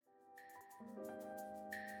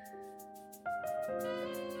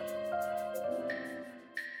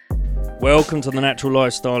Welcome to the Natural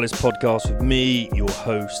Lifestylist podcast with me, your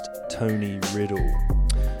host, Tony Riddle.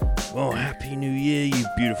 Well, Happy New Year, you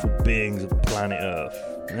beautiful beings of planet Earth.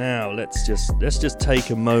 Now, let's just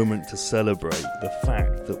take a moment to celebrate the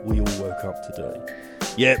fact that we all woke up today.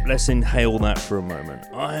 Yep, let's inhale that for a moment.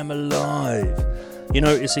 I am alive. You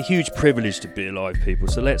know, it's a huge privilege to be alive, people,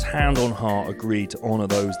 so let's hand on heart agree to honour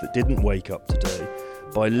those that didn't wake up today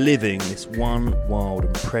by living this one wild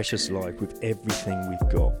and precious life with everything we've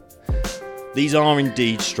got. These are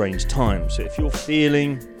indeed strange times, so if you're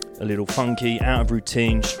feeling a little funky, out of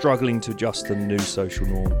routine, struggling to adjust to the new social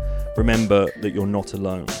norm, remember that you're not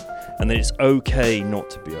alone and that it's okay not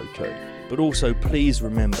to be okay. But also please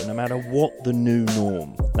remember, no matter what the new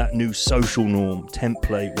norm, that new social norm,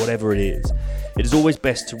 template, whatever it is always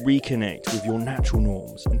best to reconnect with your natural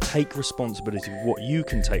norms and take responsibility for what you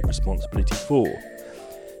can take responsibility for.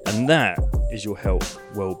 And that is your health,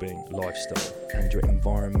 well-being, lifestyle and your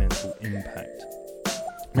environmental impact.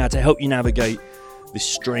 Now, to help you navigate this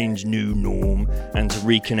strange new norm and to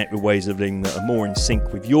reconnect with ways of living that are more in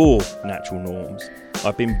sync with your natural norms,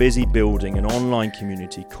 I've been busy building an online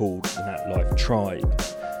community called the NatLife Tribe.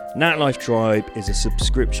 NatLife Tribe is a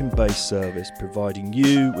subscription-based service providing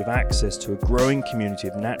you with access to a growing community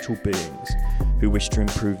of natural beings who wish to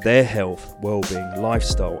improve their health, well-being,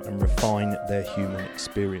 lifestyle and refine their human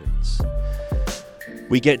experience.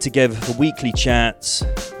 We get together for weekly chats,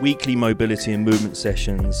 weekly mobility and movement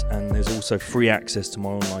sessions, and there's also free access to my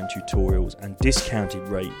online tutorials and discounted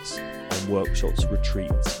rates on workshops,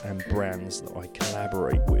 retreats and brands that I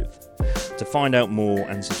collaborate with. To find out more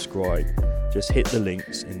and subscribe, just hit the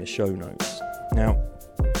links in the show notes. Now,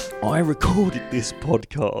 I recorded this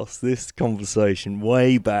conversation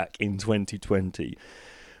way back in 2020,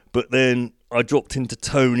 but then I dropped into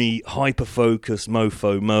Tony hyper-focus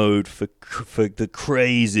mofo mode for the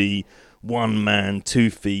crazy 1 man, 2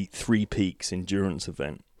 feet, 3 peaks endurance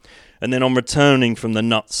event. And then I'm returning from the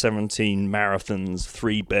Nut 17 marathons,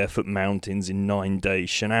 3 barefoot mountains in 9 days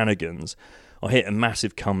shenanigans. I hit a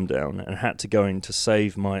massive come down and had to go into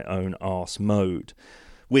save my own arse mode,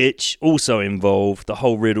 which also involved the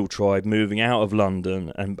whole Riddle tribe moving out of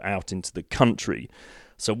London and out into the country.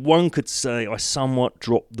 So one could say I somewhat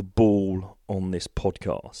dropped the ball on this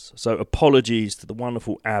podcast. So apologies to the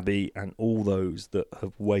wonderful Abby and all those that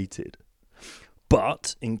have waited.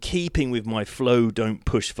 But in keeping with my flow don't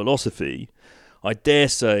push philosophy, I dare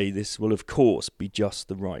say this will of course be just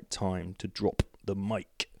the right time to drop the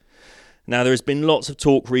mic. Now, there has been lots of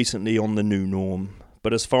talk recently on the new norm,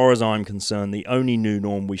 but as far as I'm concerned, the only new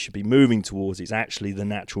norm we should be moving towards is actually the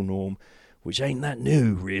natural norm, which ain't that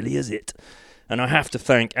new, really, is it? And I have to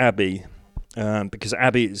thank Abby, because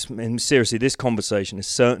Abby, seriously, this conversation has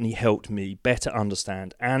certainly helped me better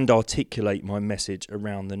understand and articulate my message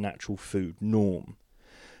around the natural food norm.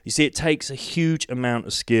 You see, it takes a huge amount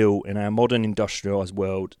of skill in our modern industrialised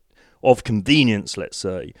world, of convenience, let's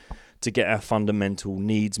say, to get our fundamental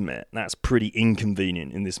needs met. That's pretty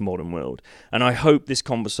inconvenient in this modern world. And I hope this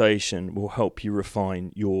conversation will help you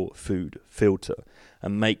refine your food filter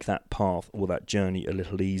and make that path or that journey a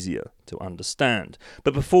little easier to understand.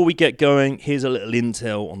 But before we get going, here's a little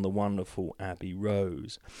intel on the wonderful Abby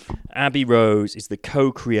Rose. Abby Rose is the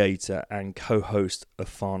co-creator and co-host of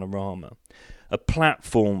Farnorama, a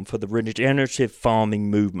platform for the regenerative farming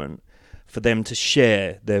movement for them to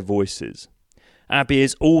share their voices. Abby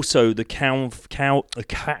is also the co-funder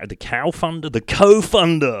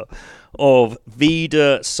of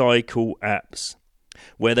Vida Cycle Apps,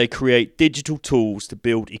 where they create digital tools to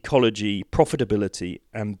build ecology, profitability,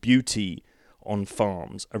 and beauty on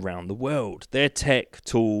farms around the world. Their tech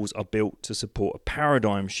tools are built to support a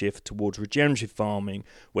paradigm shift towards regenerative farming,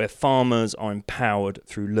 where farmers are empowered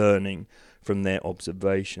through learning from their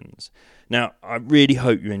observations. Now, I really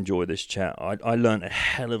hope you enjoy this chat. I learned a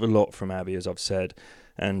hell of a lot from Abby, as I've said,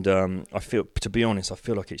 and I feel, to be honest, I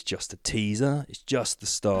feel like it's just a teaser. It's just the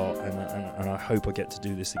start, and I hope I get to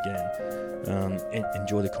do this again.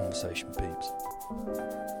 Enjoy the conversation, peeps.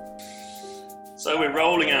 So we're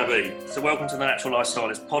rolling, Abby. So welcome to the Natural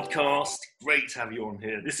Lifestylist podcast. Great to have you on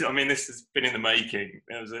here. This has been in the making.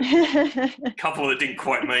 There was a couple that didn't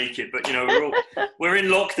quite make it, but we're in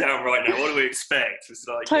lockdown right now. What do we expect? It's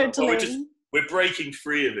like totally. We're breaking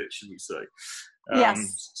free of it, should we say?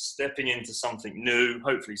 Yes. Stepping into something new.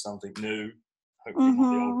 Hopefully something new. Hopefully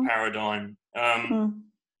not the old paradigm.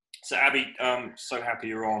 So Abby, so happy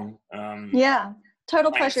you're on. Yeah.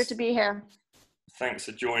 Total pleasure to be here. Thanks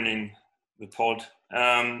for joining the pod.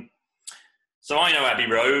 So I know Abbey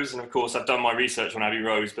Rose, and of course I've done my research on Abbey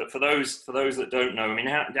Rose. But for those that don't know, I mean,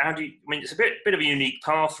 how do you? I mean, it's a bit of a unique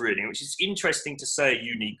path, really, which is interesting to say.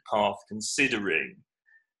 Unique path, considering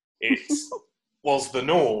it was the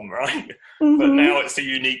norm, right? Mm-hmm. But now it's a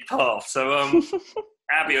unique path. So,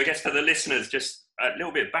 Abby, I guess for the listeners, just a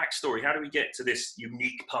little bit of backstory. How do we get to this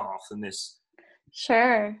unique path and this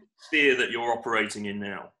sphere that you're operating in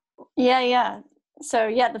now? Yeah.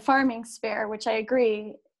 So the farming sphere, which I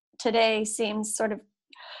agree today seems sort of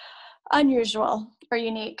unusual or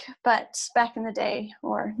unique, but back in the day,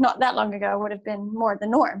 or not that long ago, would have been more the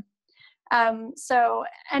norm. So,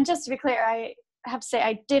 and just to be clear, I have to say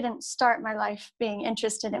I didn't start my life being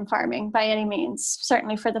interested in farming by any means.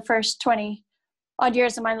 Certainly for the first 20 odd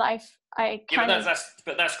years of my life,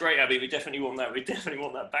 but that's great, Abby. We definitely want that. We definitely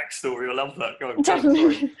want that backstory. I love that. Go on,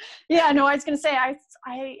 sorry. Yeah, no, I was going to say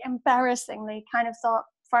I embarrassingly kind of thought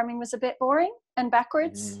farming was a bit boring and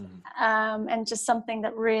backwards, and just something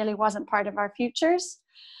that really wasn't part of our futures.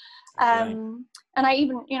 Okay. And I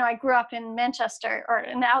even, I grew up in Manchester, or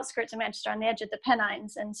in the outskirts of Manchester on the edge of the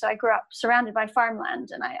Pennines. And so I grew up surrounded by farmland.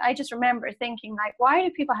 And I just remember thinking, like, why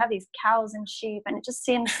do people have these cows and sheep? And it just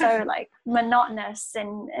seems so like monotonous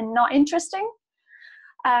and not interesting.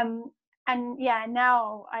 And yeah,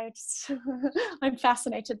 now I'm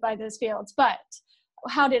fascinated by those fields. But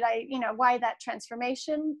how did why that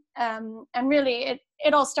transformation? And really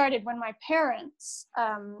it all started when my parents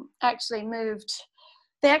actually moved.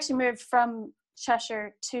 They actually moved from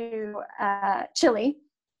Cheshire to Chile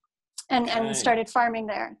and started farming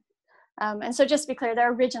there. And so just to be clear,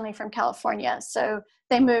 they're originally from California. So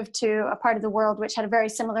they moved to a part of the world which had a very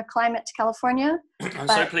similar climate to California. I'm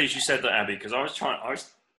so pleased you said that, Abby, because I was trying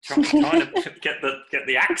to get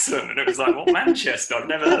the accent, and it was like, what, Manchester? I've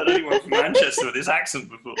never heard anyone from Manchester with this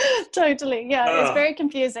accent before. Totally, yeah, it's very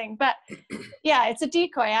confusing. But yeah, it's a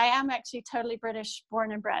decoy. I am actually totally British,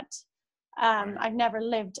 born and bred. I've never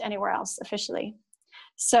lived anywhere else officially.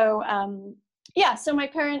 So so my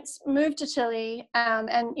parents moved to Chile, and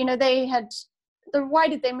why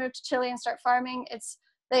did they move to Chile and start farming?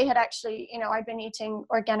 They had actually, I've been eating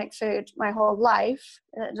organic food my whole life.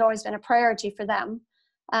 It's always been a priority for them.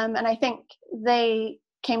 And I think they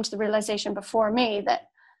came to the realization before me that,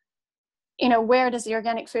 where does the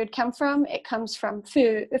organic food come from? It comes from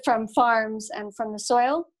farms and from the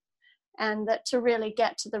soil. And that to really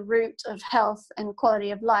get to the root of health and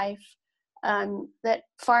quality of life, that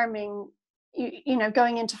farming,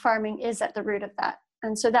 going into farming is at the root of that.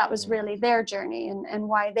 And so that was really their journey and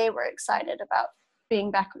why they were excited about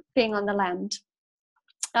being on the land.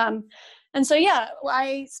 And so,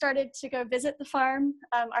 I started to go visit the farm.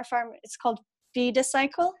 Our farm, it's called Vida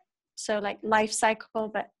Cycle. So like life cycle,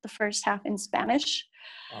 but the first half in Spanish.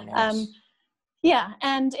 Oh, nice.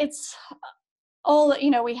 And it's all,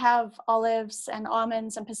 we have olives and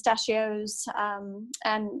almonds and pistachios,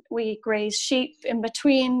 and we graze sheep in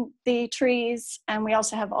between the trees. And we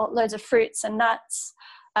also have loads of fruits and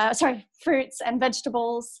fruits and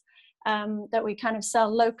vegetables that we kind of sell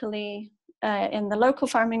locally in the local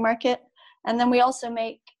farming market. And then we also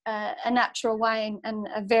make a natural wine and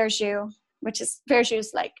a verjus, verjus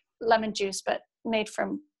is like lemon juice, but made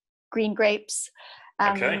from green grapes.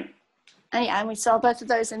 And we sell both of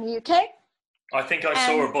those in the UK. I think I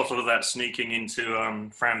saw a bottle of that sneaking into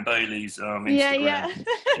Fran Bailey's Instagram.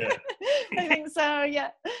 Yeah. I think so, yeah.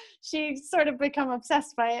 She's sort of become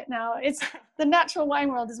obsessed by it now. It's the natural wine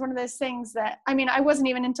world is one of those things that, I wasn't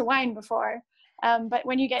even into wine before, but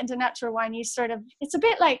when you get into natural wine, you sort of, it's a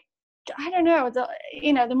bit like, I don't know,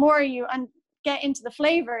 the more you get into the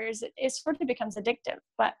flavors, it sort of becomes addictive.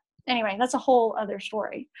 But anyway, that's a whole other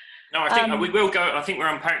story. No, I think we will go. I think we'll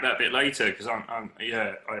unpack that a bit later because I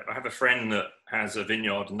have a friend that has a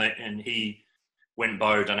vineyard and he went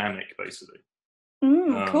biodynamic basically.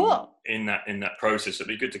 Cool. In that process, it'd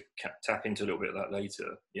be good to tap into a little bit of that later.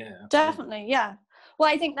 Yeah, absolutely. Definitely. Yeah. Well,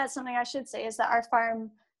 I think that's something I should say is that our farm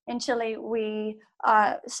in Chile, we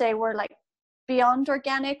say we're like beyond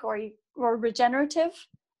organic or regenerative.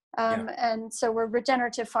 And so we're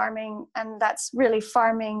regenerative farming, and that's really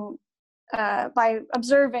farming by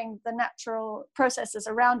observing the natural processes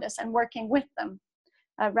around us and working with them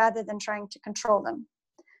rather than trying to control them.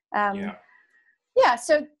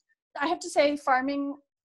 So I have to say farming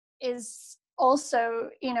is also,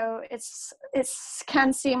 it's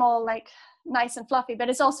can seem all like nice and fluffy, but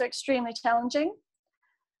it's also extremely challenging.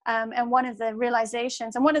 And one of the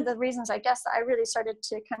realizations and one of the reasons I guess that I really started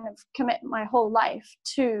to kind of commit my whole life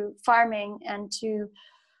to farming and to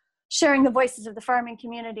sharing the voices of the farming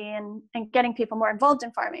community and getting people more involved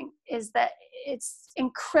in farming is that it's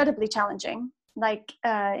incredibly challenging. Like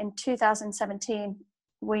in 2017,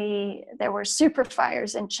 there were super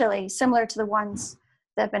fires in Chile, similar to the ones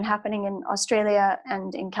that have been happening in Australia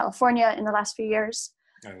and in California in the last few years.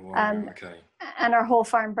 Oh, wow, okay. And our whole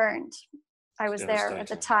farm burned. I was there at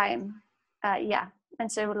the Devastating. time.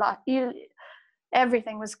 And so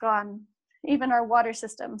everything was gone. Even our water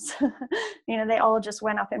systems, they all just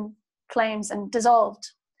went up in flames and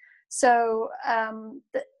dissolved. So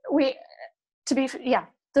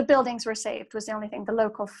the buildings were saved, was the only thing. The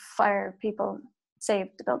local fire people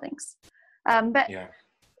saved the buildings. But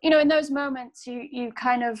in those moments, you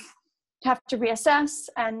kind of have to reassess,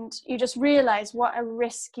 and you just realize what a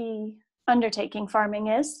risky undertaking farming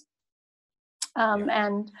is.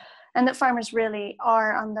 And that farmers really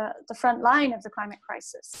are on the front line of the climate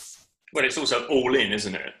crisis. Well, it's also all in,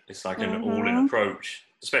 isn't it? It's like an all-in approach,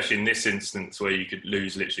 especially in this instance where you could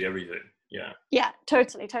lose literally everything. Yeah,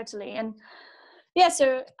 totally. And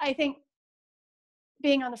so I think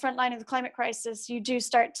being on the front line of the climate crisis, you do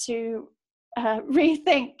start to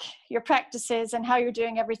rethink your practices and how you're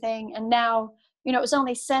doing everything. And now, it was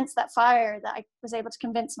only since that fire that I was able to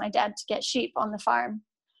convince my dad to get sheep on the farm.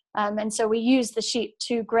 And so we used the sheep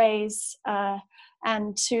to graze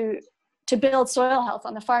and to build soil health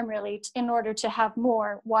on the farm, really, in order to have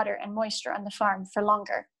more water and moisture on the farm for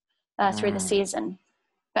longer through the season.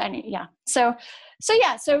 But so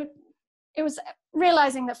it was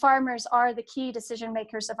realizing that farmers are the key decision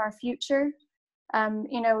makers of our future.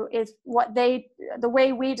 Is the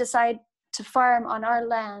way we decide to farm on our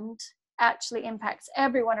land actually impacts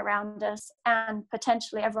everyone around us and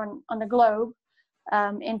potentially everyone on the globe,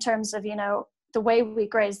 in terms of, the way we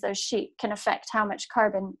graze those sheep can affect how much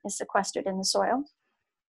carbon is sequestered in the soil.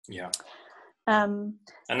 Yeah. And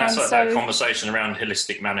that's that conversation around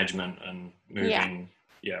holistic management and moving.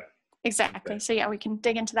 Yeah. Exactly. So we can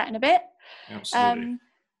dig into that in a bit. Absolutely.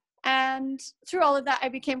 And through all of that, I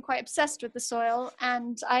became quite obsessed with the soil,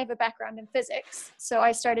 and I have a background in physics. So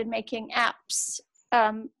I started making apps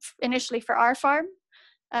initially for our farm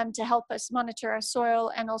to help us monitor our soil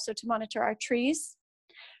and also to monitor our trees.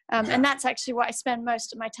 And that's actually what I spend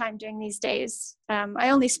most of my time doing these days. I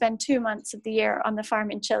only spend 2 months of the year on the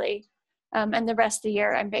farm in Chile, and the rest of the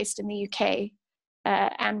year I'm based in the UK.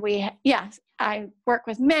 And I work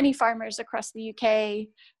with many farmers across the UK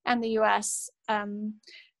and the US.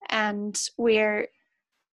 And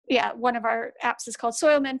one of our apps is called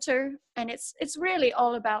Soil Mentor, and it's really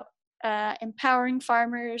all about empowering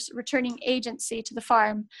farmers, returning agency to the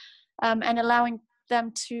farm, and allowing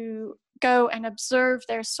them to go and observe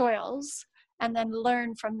their soils and then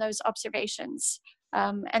learn from those observations,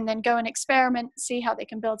 and then go and experiment, see how they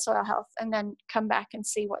can build soil health, and then come back and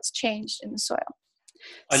see what's changed in the soil.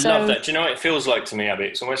 I love that. Do you know what it feels like to me, Abby?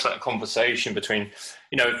 It's almost like a conversation between,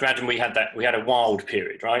 imagine we had a wild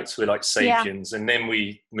period, right? So we're like sapiens, and then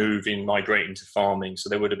we migrate into farming. So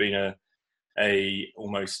there would have been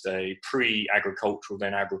almost a pre-agricultural,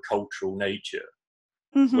 then agricultural nature,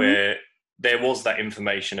 where there was that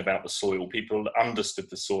information about the soil. People understood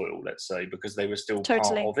the soil, let's say, because they were still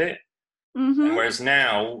part of it. And whereas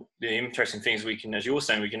now, the interesting thing is as you're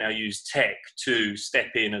saying, we can now use tech to step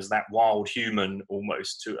in as that wild human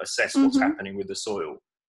almost to assess what's happening with the soil.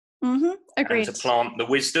 Agreed. And to plant the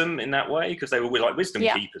wisdom in that way, because they were like wisdom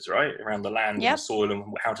keepers, right? Around the land and the soil and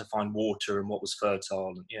how to find water and what was fertile.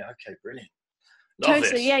 And okay, brilliant. Love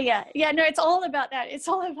totally. this. Yeah. No, it's all about that. It's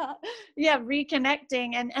all about,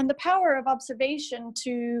 reconnecting and the power of observation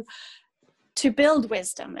to build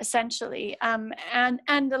wisdom, essentially,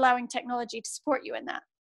 and allowing technology to support you in that.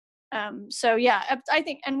 I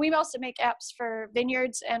think, and we also make apps for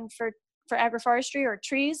vineyards and for agroforestry or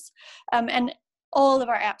trees, and all of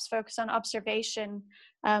our apps focus on observation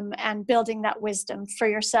and building that wisdom for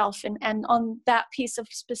yourself and on that piece of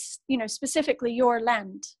specifically your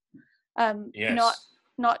land.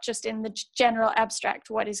 Not just in the general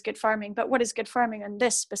abstract, what is good farming, but what is good farming on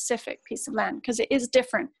this specific piece of land, because it is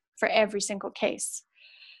different for every single case.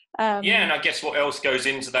 And I guess what else goes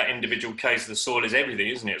into that individual case of the soil is everything,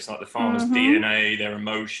 isn't it? It's like the farmer's DNA, their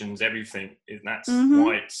emotions, everything. And that's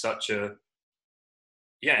why it's such an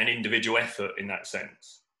individual effort in that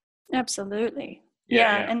sense. Absolutely.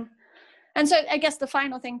 And so I guess the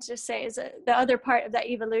final thing to say is that the other part of that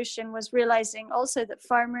evolution was realizing also that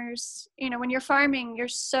farmers, when you're farming, you're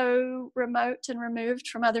so remote and removed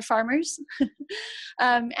from other farmers.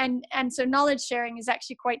 And so knowledge sharing is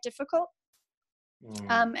actually quite difficult.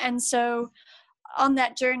 And so on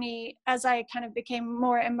that journey, as I kind of became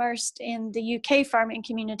more immersed in the UK farming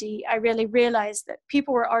community, I really realized that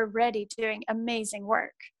people were already doing amazing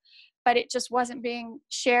work, but it just wasn't being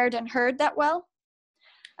shared and heard that well.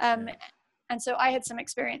 And so I had some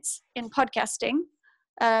experience in podcasting,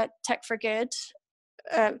 Tech for Good,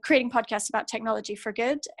 creating podcasts about technology for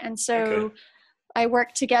good. And so I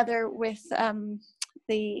worked together with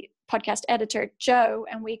the podcast editor, Joe,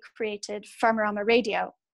 and we created Farmerama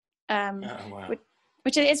Radio,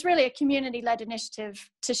 which is really a community-led initiative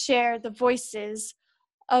to share the voices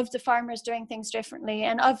of the farmers doing things differently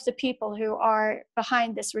and of the people who are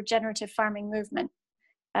behind this regenerative farming movement.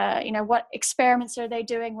 What experiments are they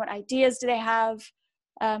doing? What ideas do they have?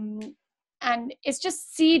 And it's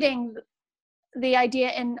just seeding the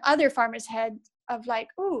idea in other farmers' heads of like,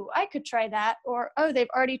 oh, I could try that, or oh, they've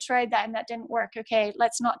already tried that and that didn't work. Okay,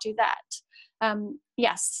 let's not do that.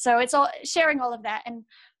 Yes, so it's all sharing all of that. And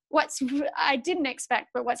I didn't expect,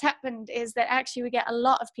 but what's happened is that actually we get a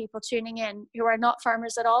lot of people tuning in who are not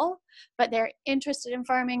farmers at all, but they're interested in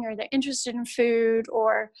farming, or they're interested in food,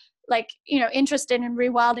 or interested in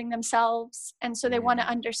rewilding themselves. And so they want to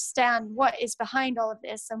understand what is behind all of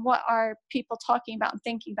this and what are people talking about and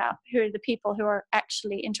thinking about, who are the people who are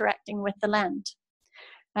actually interacting with the land.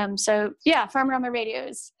 Farmerama Radio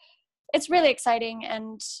it's really exciting.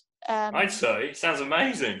 And I'd say it sounds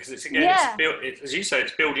amazing, because it's as you say,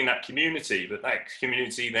 it's building that community, but that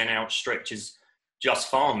community then outstretches just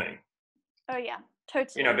farming. Oh yeah,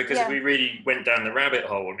 totally. Because if we really went down the rabbit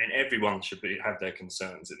hole, I mean, everyone should have their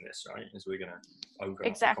concerns in this, right? As we're going to open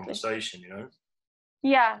up the conversation,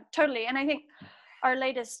 Yeah, totally. And I think our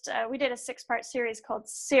latest, we did a 6-part series called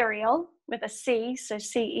Cereal, with a C, so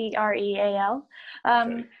Cereal.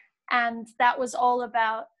 And that was all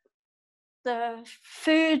about the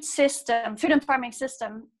food and farming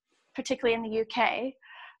system, particularly in the UK,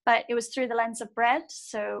 but it was through the lens of bread.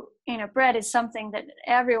 So, bread is something that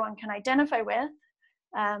everyone can identify with.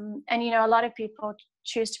 And, a lot of people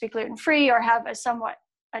choose to be gluten-free or have a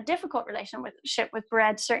difficult relationship with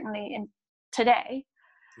bread, certainly in today.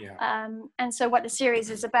 Yeah. And so what the series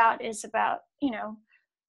is about,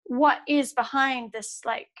 what is behind this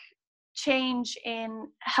change in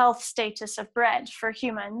health status of bread for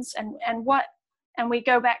humans, and we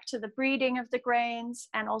go back to the breeding of the grains,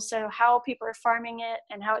 and also how people are farming it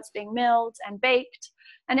and how it's being milled and baked.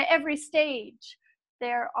 And at every stage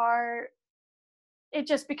it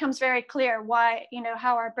just becomes very clear why,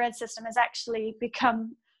 how our bread system has actually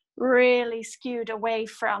become really skewed away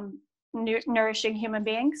from nourishing human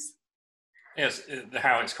beings. Yes,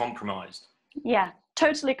 how it's compromised. Yeah,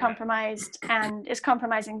 totally compromised, and is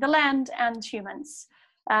compromising the land and humans.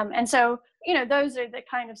 And so, those are the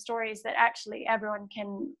kind of stories that actually everyone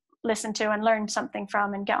can listen to and learn something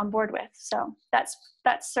from and get on board with. So that's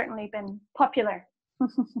certainly been popular.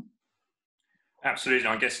 Absolutely.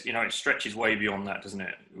 I guess, it stretches way beyond that, doesn't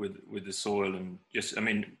it? With the soil, and just,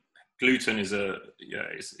 gluten is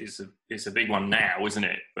it's a big one now, isn't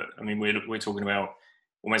it? But I mean, we're talking about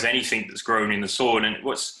almost anything that's grown in the soil, and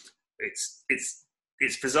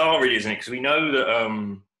it's bizarre, really, isn't it? Because we know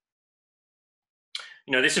that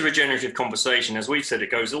this is a regenerative conversation. As we've said, it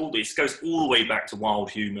goes all the way back to wild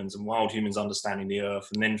humans, and wild humans understanding the earth,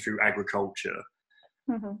 and then through agriculture.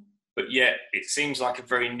 Mm-hmm. But yet it seems like a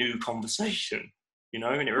very new conversation, and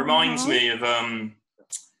it reminds me of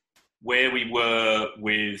where we were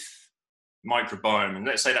with microbiome, and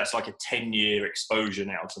let's say that's like a 10-year exposure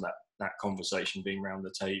now to that conversation being around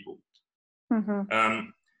the table. Mm-hmm.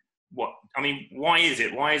 Why is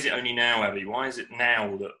it only now, Abby? Why is it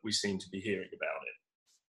now that we seem to be hearing about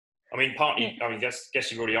it? Partly, I guess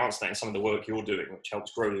you've already answered that in some of the work you're doing, which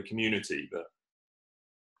helps grow the community, but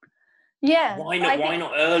why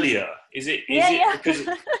not earlier? Is it because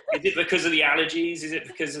of the allergies? Is it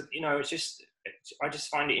because of, I just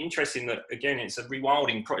find it interesting that, again, it's a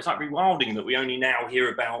rewilding. It's like rewilding that we only now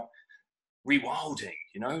hear about rewilding,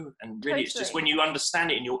 and really it's just when you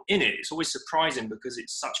understand it and you're in it, it's always surprising because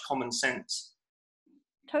it's such common sense.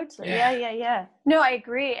 Totally. Yeah. No, I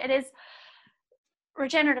agree. It is.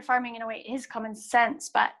 Regenerative farming in a way is common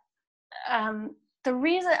sense, but the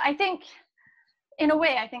reason I think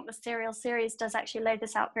the Cereal series does actually lay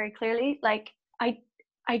this out very clearly.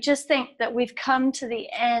 I just think that we've come to the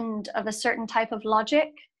end of a certain type of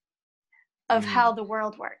logic of how the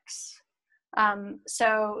world works.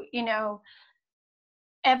 So,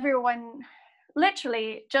 everyone,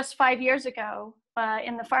 literally just 5 years ago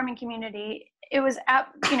in the farming community, it was,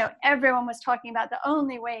 everyone was talking about the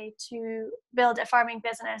only way to build a farming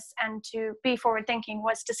business and to be forward thinking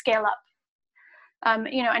was to scale up.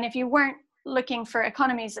 And if you weren't looking for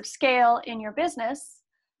economies of scale in your business,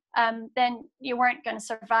 then you weren't going to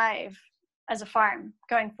survive as a farm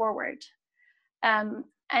going forward. And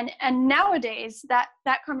nowadays that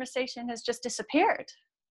conversation has just disappeared.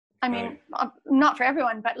 I mean, not for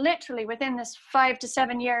everyone, but literally within this 5 to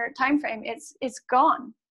 7 year time frame, it's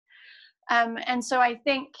gone. And so I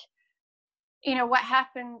think what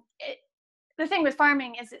happened, the thing with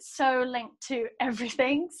farming is it's so linked to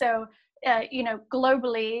everything. So,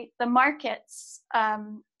 globally, the markets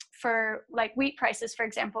for like wheat prices, for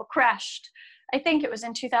example, crashed. I think it was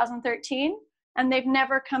in 2013, and they've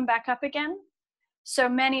never come back up again. So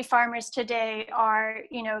many farmers today are,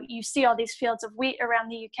 you see all these fields of wheat around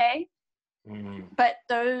the UK, but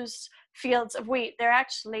those fields of wheat, they're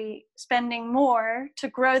actually spending more to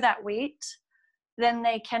grow that wheat than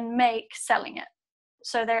they can make selling it.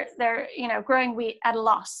 So they're growing wheat at a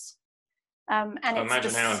loss. And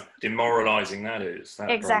imagine how demoralizing that is.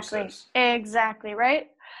 Exactly, right.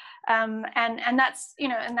 And that's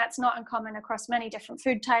and that's not uncommon across many different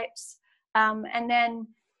food types. And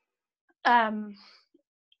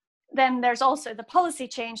then there's also the policy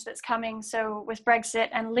change that's coming. So with Brexit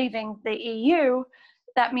and leaving the EU,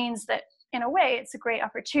 that means that in a way it's a great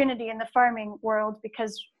opportunity in the farming world,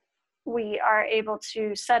 because we are able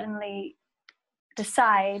to suddenly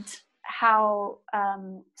decide how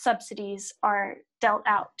subsidies are dealt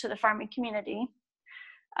out to the farming community.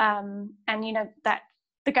 And that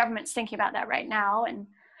the government's thinking about that right now, and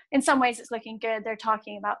in some ways it's looking good. They're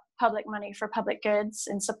talking about public money for public goods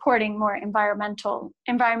and supporting more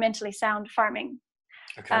environmentally sound farming.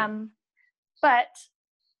 Okay. But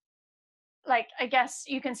like, I guess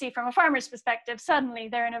you can see from a farmer's perspective, suddenly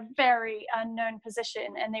they're in a very unknown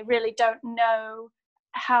position, and they really don't know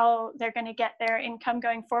how they're going to get their income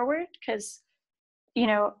going forward, because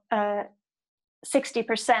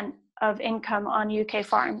 60% of income on UK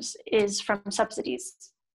farms is from subsidies.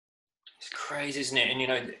 It's crazy, isn't it? And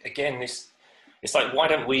again, it's like, why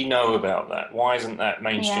don't we know about that? Why isn't that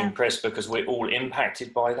mainstream press? Because we're all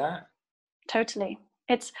impacted by that. Totally.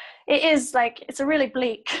 It is like, it's a really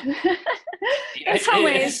bleak in some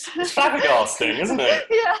ways. It's flabbergasting, isn't it?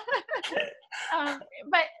 Yeah.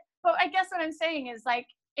 But I guess what I'm saying is, like,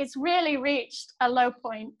 it's really reached a low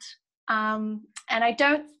point, and I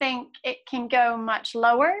don't think it can go much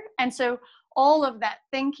lower. And so all of that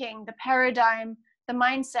thinking, the paradigm, the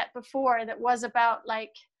mindset before that was about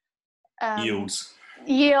like yields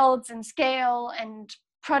and scale and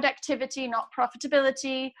productivity, not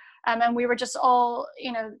profitability, and we were just all,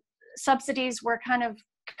 subsidies were kind of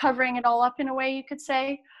covering it all up in a way, you could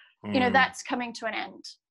say. That's coming to an end.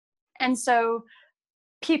 And so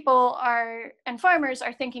people and farmers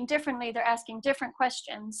are thinking differently. They're asking different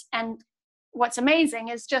questions. And what's amazing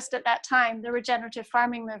is, just at that time, the regenerative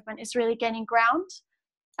farming movement is really gaining ground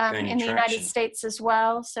in the United States as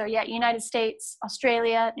well. So yeah, United States,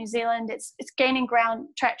 Australia, New Zealand, it's gaining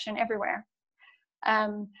traction everywhere.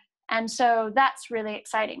 And so that's really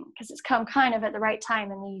exciting, because it's come kind of at the right time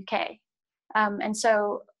in the UK. And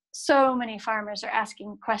so many farmers are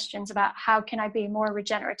asking questions about, how can I be more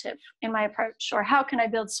regenerative in my approach, or how can I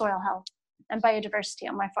build soil health and biodiversity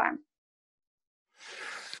on my farm?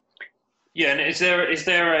 Yeah, and is there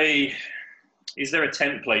a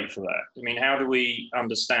template for that? I mean, how do we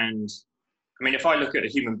understand? I mean, if I look at a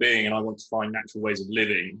human being and I want to find natural ways of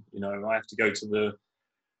living, I have to go to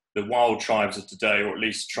the wild tribes of today, or at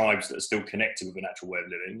least tribes that are still connected with a natural way of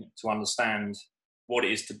living, to understand what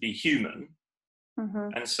it is to be human. Mm-hmm.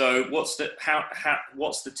 And so what's the template?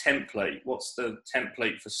 What's the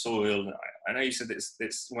template for soil? I know you said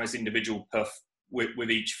it's almost individual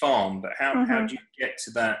with each farm, but how do you get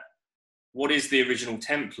to that? What is the original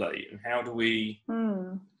template, and how do we?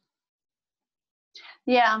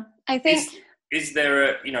 Yeah, I think. Is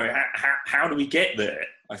there how do we get there?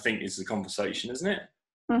 I think is the conversation, isn't it?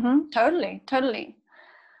 Totally.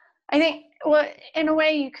 I think, well, in a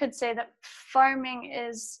way, you could say that farming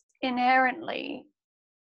is inherently,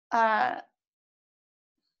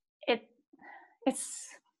 it's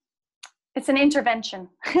an intervention,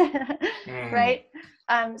 right?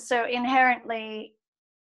 So inherently,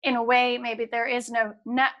 in a way, maybe there is no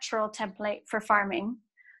natural template for farming,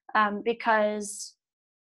 because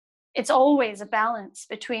it's always a balance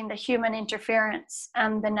between the human interference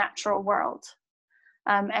and the natural world.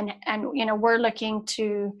 And we're looking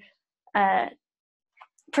to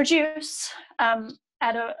produce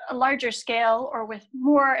at a larger scale, or with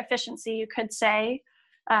more efficiency, you could say,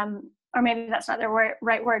 or maybe that's not the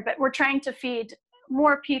right word, but we're trying to feed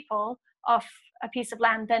more people off a piece of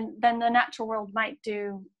land than the natural world might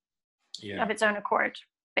do of its own accord,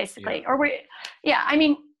 basically. I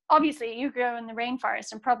mean, obviously you go in the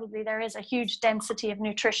rainforest and probably there is a huge density of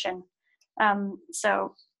nutrition. But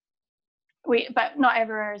not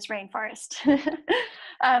everywhere is rainforest.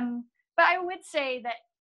 But I would say that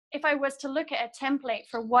if I was to look at a template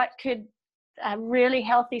for what could a really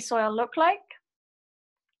healthy soil look like,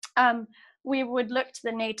 we would look to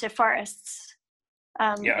the native forests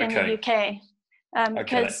in the UK.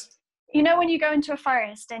 Because you know, when you go into a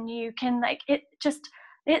forest and you can like, it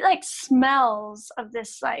like smells of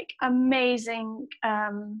this like amazing,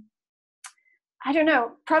 I don't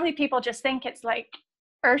know, probably people just think it's like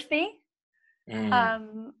earthy,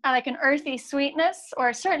 like an earthy sweetness,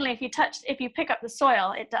 or certainly if you pick up the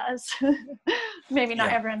soil, it does. Maybe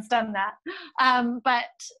not everyone's done that. And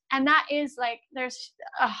that is like, there's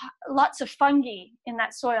lots of fungi in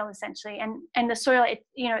that soil essentially. And the soil,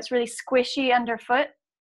 it's really squishy underfoot.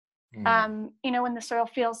 You know, when the soil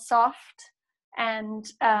feels soft, and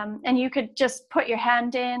you could just put your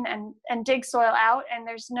hand in and dig soil out, and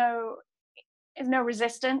there's no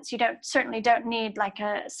resistance. You certainly don't need like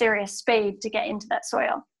a serious spade to get into that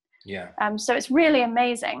soil. So it's really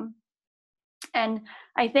amazing. And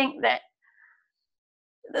I think that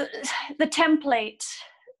the template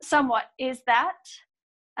somewhat is that,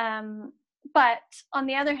 but on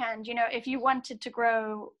the other hand, you know, if you want to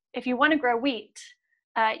grow wheat,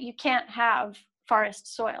 you can't have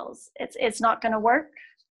forest soils. It's not going to work.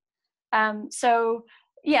 So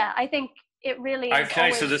yeah, I think it really is.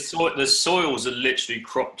 Okay, so the soils are literally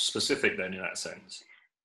crop specific then, in that sense.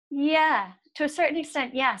 Yeah, to a certain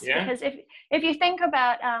extent, yes. Yeah? Because if you think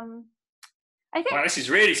about, I think. Wow, this is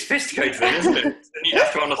really sophisticated, then, isn't it? And you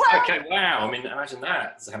have to understand. Okay, wow. I mean, imagine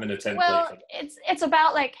that, having a template. Well, it's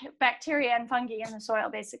about like bacteria and fungi in the soil,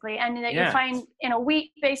 basically, and that you find in a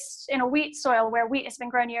wheat soil where wheat has been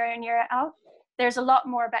grown year in year out, there's a lot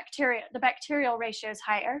more bacteria. The bacterial ratio is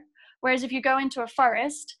higher. Whereas if you go into a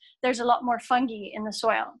forest, there's a lot more fungi in the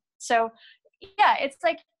soil. So yeah, it's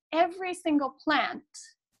like every single plant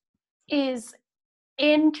is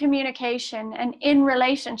in communication and in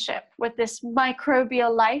relationship with this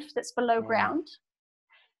microbial life that's below ground.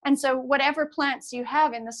 And so whatever plants you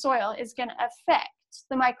have in the soil is going to affect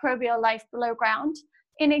the microbial life below ground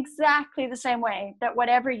in exactly the same way that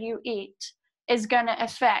whatever you eat is going to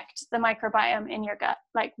affect the microbiome in your gut.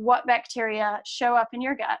 Like what bacteria show up in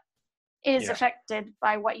your gut is affected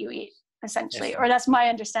by what you eat, essentially, or that's my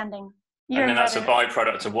understation. And then that's a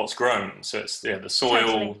byproduct of what's grown. So it's the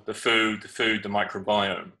soil, the food, the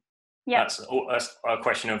microbiome. Yeah, that's a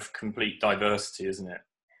question of complete diversity, isn't it?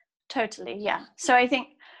 Totally, yeah. So I think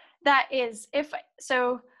that is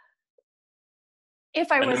the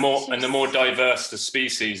more diverse the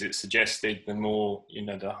species, it's suggested, the more, you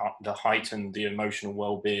know, the heightened the emotional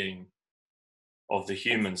well-being of the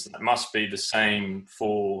humans. That must be the same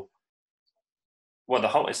for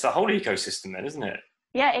it's the whole ecosystem then, isn't it?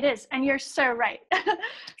 Yeah, it is. And you're so right.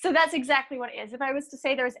 So that's exactly what it is. If I was to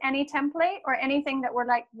say there was any template or anything that we're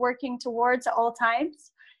like working towards at all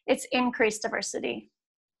times, it's increased diversity.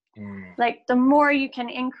 Like the more you can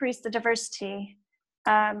increase the diversity,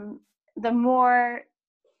 the more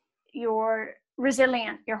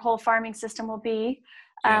resilient your whole farming system will be.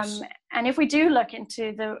 And if we do look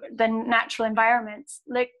into the natural environments,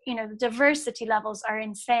 like, you know, the diversity levels are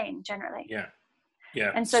insane generally.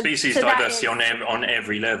 Yeah, and so, species diversity on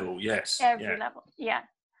every level, yes. Every level, yeah.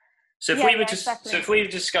 So if we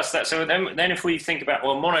discuss that, so then if we think about,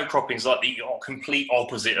 well, monocropping is like the complete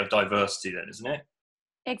opposite of diversity, then, isn't it?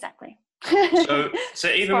 Exactly. so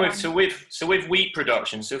even with wheat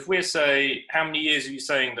production, so if we're how many years are you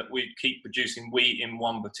saying that we keep producing wheat in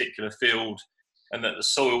one particular field, and that the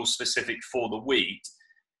soil's specific for the wheat?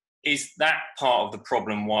 Is that part of the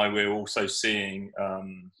problem why we're also seeing,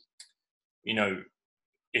 you know,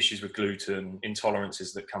 issues with gluten,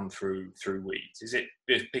 intolerances that come through wheat? Is it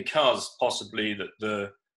because possibly that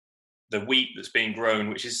the wheat that's being grown,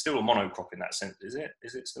 which is still a monocrop in that sense, is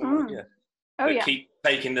it still? Yeah. Oh, yeah. Keep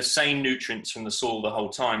taking the same nutrients from the soil the whole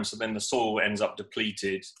time, so then the soil ends up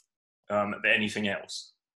depleted than anything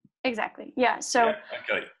else. Exactly. Yeah. So. Yeah,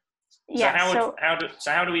 okay. Yeah. So how do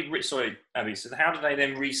they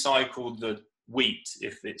then recycle the wheat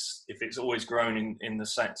if it's always grown in the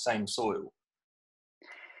same soil?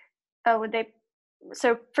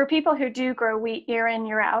 So for people who do grow wheat year in,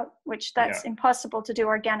 year out, which that's impossible to do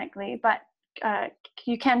organically, but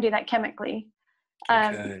you can do that chemically.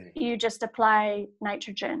 You just apply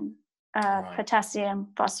nitrogen, potassium,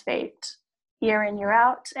 phosphate year in, year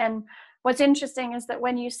out. And what's interesting is that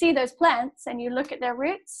when you see those plants and you look at their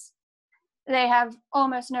roots, they have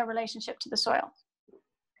almost no relationship to the soil.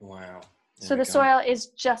 Wow. So the soil is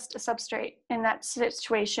just a substrate in that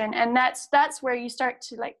situation. And that's where you start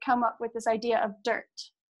to like come up with this idea of dirt,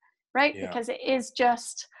 right? Yeah. Because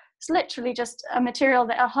it's literally just a material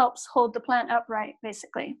that helps hold the plant upright,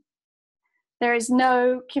 basically. There is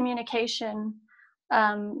no communication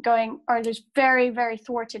there's very, very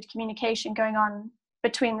thwarted communication going on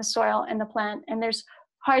between the soil and the plant. And there's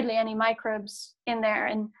hardly any microbes in there.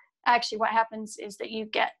 And actually what happens is that you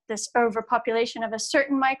get this overpopulation of a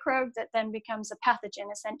certain microbe that then becomes a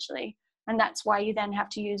pathogen essentially. And that's why you then have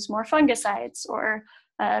to use more fungicides or,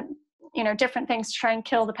 different things to try and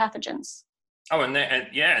kill the pathogens. Oh, and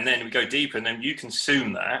then we go deeper, and then you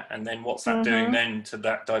consume that, and then what's that doing then to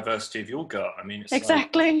that diversity of your gut? I mean, it's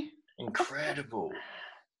exactly like incredible.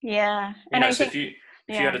 Yeah. And I think, if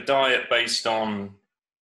you had a diet based on,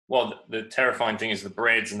 well, the terrifying thing is the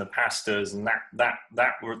breads and the pastas, and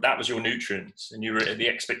that was your nutrients, and the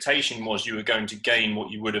expectation was you were going to gain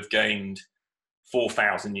what you would have gained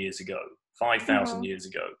 4,000 years ago, 5,000 years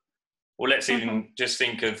ago. Or let's even just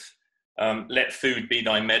think of let food be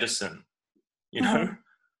thy medicine.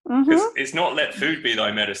 Because it's not let food be thy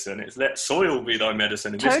medicine, it's let soil be thy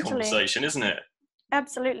medicine in this conversation, isn't it?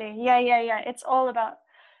 Absolutely. Yeah. It's all about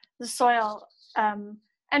the soil. And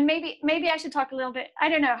maybe I should talk a little bit, I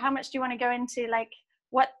don't know, how much do you want to go into, like,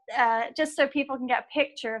 what, just so people can get a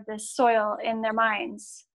picture of this soil in their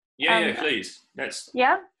minds? Please.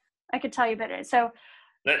 Yeah, I could tell you better. So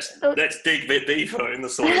Let's dig a bit deeper in the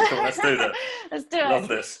soil. Let's do that. Let's do it. Love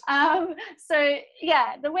this. So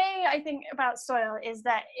yeah, the way I think about soil is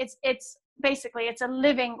that it's basically, it's a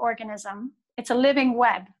living organism. It's a living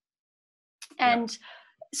web. And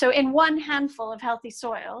so in one handful of healthy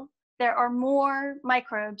soil, there are more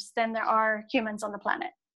microbes than there are humans on the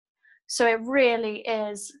planet. So it really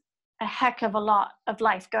is a heck of a lot of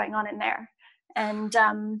life going on in there. And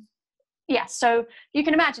so you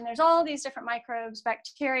can imagine there's all these different microbes,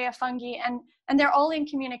 bacteria, fungi, and they're all in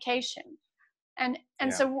communication. And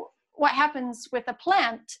so what happens with a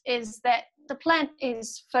plant is that the plant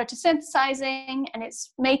is photosynthesizing and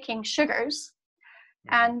it's making sugars.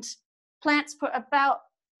 And plants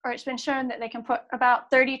it's been shown that they can put about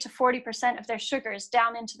 30 to 40% of their sugars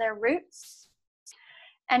down into their roots.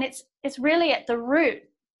 And it's really at the root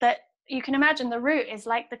that you can imagine. The root is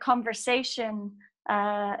like the conversation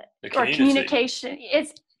or communication.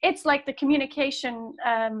 It's like the communication,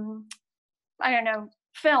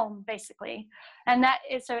 film basically. And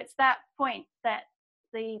so it's that point that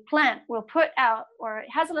the plant will put out, or it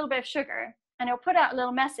has a little bit of sugar, and it'll put out a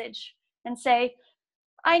little message and say,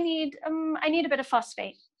 I need a bit of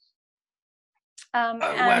phosphate.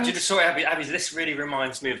 Sorry, Abby, this really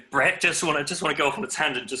reminds me of breast. Just want to go off on a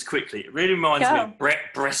tangent just quickly. It really reminds me of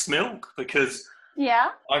breast milk, because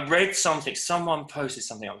I read something. Someone posted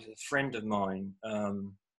something. It was a friend of mine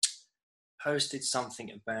posted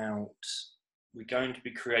something about we're going to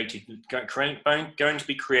be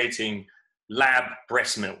creating lab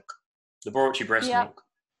breast milk, laboratory breast milk.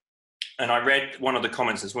 And I read one of the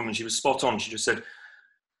comments. This woman, she was spot on. She just said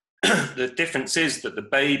the difference is that the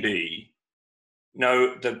baby.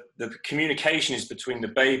 No, the communication is between the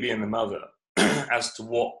baby and the mother as to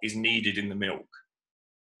what is needed in the milk.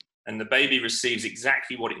 And the baby receives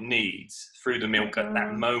exactly what it needs through the milk at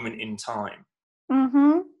that moment in time.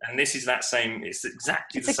 And this is it's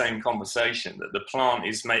exactly the same conversation, that the plant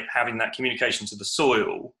is having that communication to the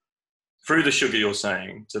soil through the sugar you're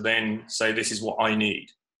saying, to then say, this is what I need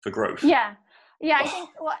for growth.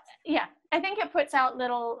 I think it puts out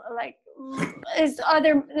little, like,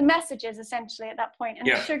 the messages essentially at that point. And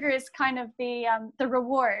the sugar is kind of the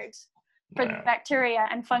reward for the bacteria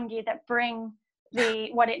and fungi that bring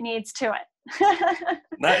what it needs to it.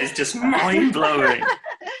 That is just mind blowing.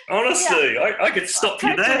 Honestly, I could stop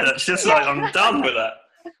you there. That's just like, I'm done with that.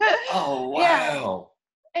 Oh, wow.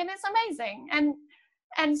 And it's amazing.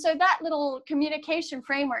 And so that little communication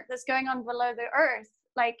framework that's going on below the earth,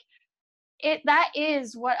 like, that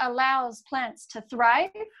is what allows plants to thrive.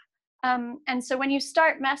 And so when you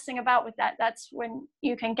start messing about with that, that's when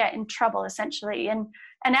you can get in trouble essentially. And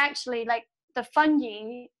actually, like, the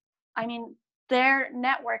fungi, I mean, their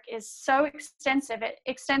network is so extensive, it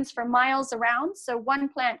extends for miles around. So one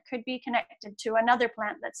plant could be connected to another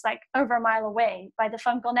plant that's like over a mile away by the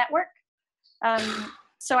fungal network.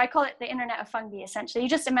 So I call it the internet of fungi, essentially. You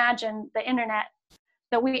just imagine the internet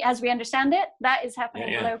that as we understand it, that is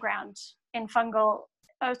happening below ground in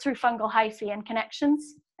through fungal hyphae and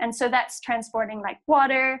connections. And so that's transporting, like,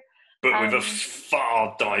 water. But with a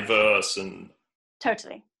far diverse and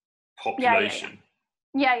population.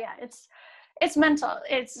 It's mental.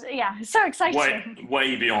 It's so exciting.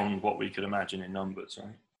 Way beyond what we could imagine in numbers,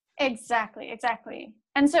 right? Exactly.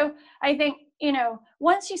 And so I think,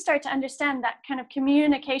 once you start to understand that kind of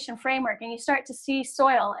communication framework, and you start to see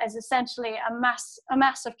soil as essentially a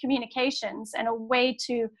mass of communications and a way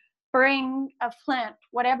to bring a plant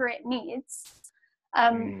whatever it needs,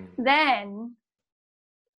 then,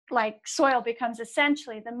 like, soil becomes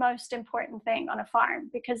essentially the most important thing on a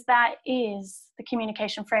farm, because that is the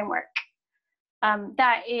communication framework.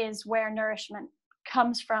 That is where nourishment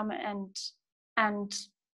comes from, and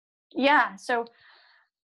yeah, so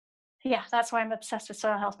yeah, that's why I'm obsessed with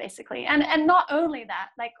soil health, basically. And not only that,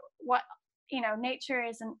 like, what, nature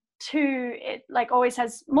isn't too, it like always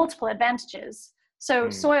has multiple advantages. So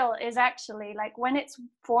soil is actually, like, when it's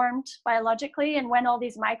formed biologically and when all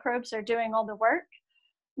these microbes are doing all the work,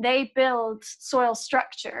 they build soil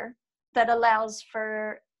structure that allows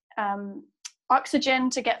for oxygen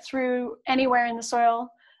to get through anywhere in the soil.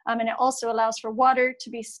 And it also allows for water to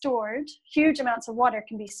be stored. Huge amounts of water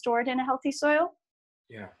can be stored in a healthy soil.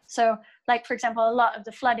 Yeah. So, like, for example, a lot of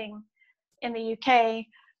the flooding in the UK,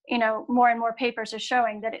 more and more papers are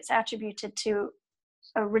showing that it's attributed to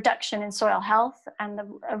a reduction in soil health and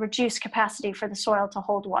a reduced capacity for the soil to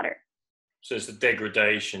hold water. So it's the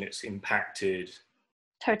degradation, it's impacted.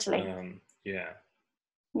 Totally. Yeah.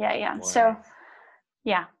 Yeah.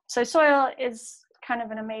 Wow. So soil is kind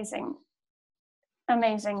of an amazing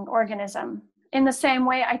organism. In the same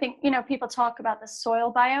way, I think, people talk about the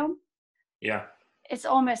soil biome. Yeah. It's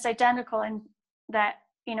almost identical in that,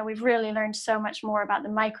 we've really learned so much more about the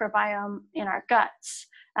microbiome in our guts,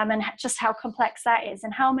 and just how complex that is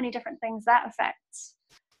and how many different things that affects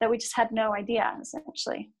that we just had no idea,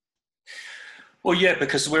 essentially. Well, yeah,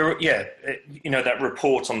 because that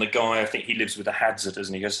report on the guy, I think he lives with a Hadza,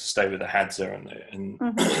 doesn't he? He goes to stay with a Hadza,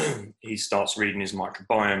 and he starts reading his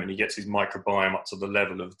microbiome, and he gets his microbiome up to the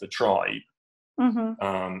level of the tribe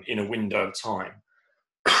in a window of time.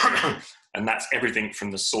 And that's everything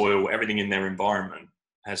from the soil, everything in their environment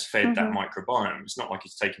has fed that microbiome. It's not like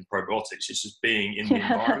he's taking probiotics, it's just being in the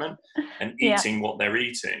environment and eating what they're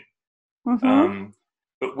eating.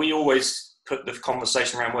 But we always put the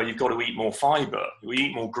conversation around, well, you've got to eat more fiber, you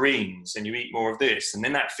eat more greens, and you eat more of this, and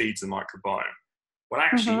then that feeds the microbiome. Well,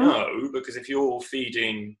 actually, no, because if you're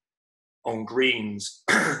feeding on greens,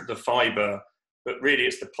 the fiber, but really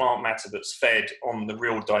it's the plant matter that's fed on the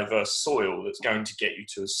real diverse soil that's going to get you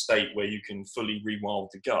to a state where you can fully rewild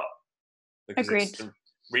the gut. Because Agreed. It's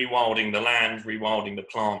rewilding the land, rewilding the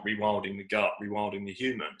plant, rewilding the gut, rewilding the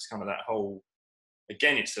human. It's kind of that whole,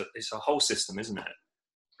 again, it's a whole system, isn't it?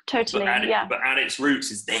 Totally, but at its roots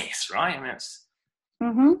is this, right? I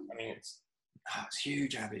mean, it's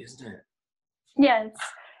huge, Abby, isn't it? Yeah,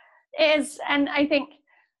 it is. And I think,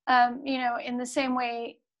 in the same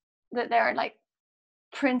way that there are, like,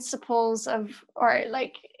 principles or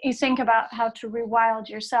like, you think about how to rewild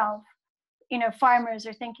yourself, farmers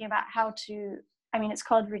are thinking about how to, it's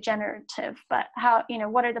called regenerative, but how,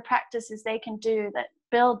 what are the practices they can do that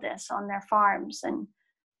build this on their farms? And,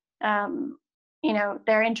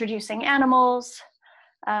 they're introducing animals,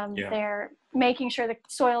 they're making sure the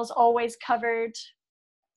soil's always covered.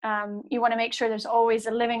 You want to make sure there's always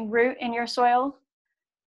a living root in your soil.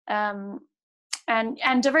 And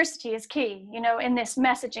diversity is key, in this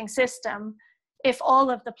messaging system. If all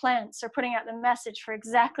of the plants are putting out the message for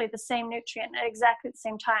exactly the same nutrient at exactly the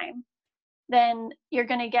same time, then you're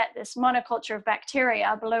going to get this monoculture of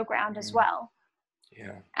bacteria below ground as well.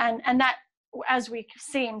 Yeah. And that, as we've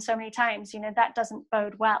seen so many times, that doesn't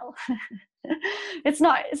bode well. It's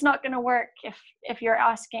not going to work if you're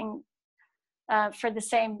asking for the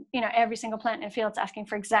same, every single plant in a field's asking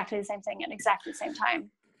for exactly the same thing at exactly the same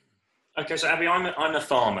time. Okay, so Abby, I'm a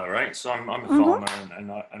farmer, right? So I'm a farmer,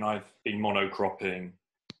 and I've been monocropping.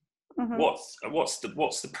 What's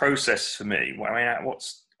the process for me?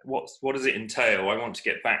 What does it entail? I want to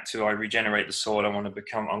get back to, I regenerate the soil. I want to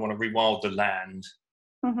rewild the land.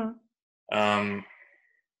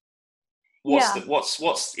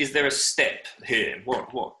 Is there a step here?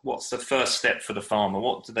 What's the first step for the farmer?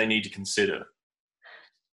 What do they need to consider?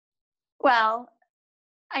 Well,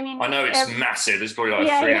 I know it's massive. It's probably like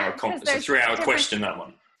a 3-hour conference. It's a 3-hour question, that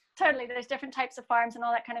one. Totally. There's different types of farms and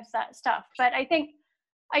all that kind of stuff. But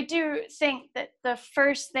I do think that the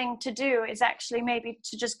first thing to do is actually maybe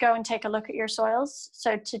to just go and take a look at your soils.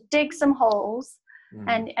 So to dig some holes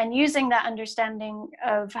and using that understanding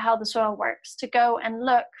of how the soil works to go and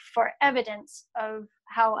look for evidence of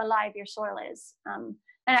how alive your soil is. And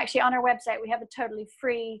actually on our website, we have a totally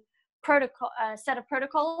free set of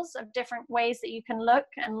protocols of different ways that you can look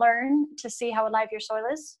and learn to see how alive your soil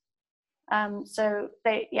is. I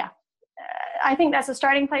think that's a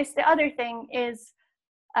starting place. The other thing is,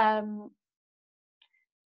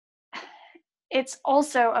 it's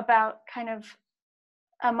also about kind of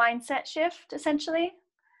a mindset shift, essentially.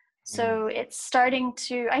 So it's starting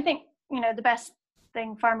to, I think, the best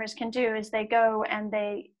thing farmers can do is they go and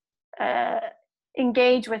they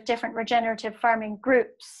engage with different regenerative farming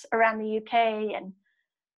groups around the UK, and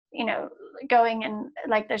going and,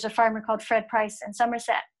 like, there's a farmer called Fred Price in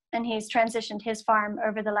Somerset, and he's transitioned his farm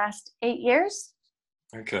over the last 8 years,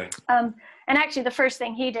 Okay. And actually, the first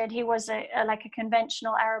thing he did, he was a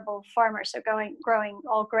conventional arable farmer, so growing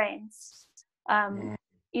all grains,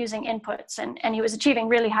 using inputs, and he was achieving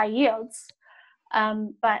really high yields.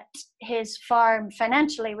 But his farm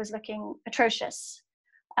financially was looking atrocious.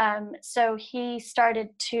 So he started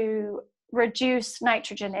to reduce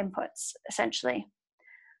nitrogen inputs, essentially.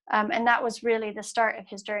 And that was really the start of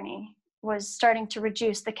his journey, was starting to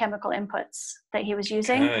reduce the chemical inputs that he was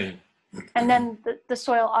using. Okay. And then the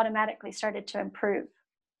soil automatically started to improve.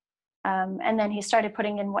 And then he started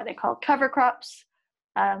putting in what they call cover crops,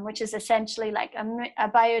 which is essentially like a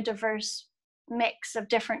biodiverse mix of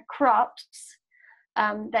different crops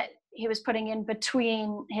that he was putting in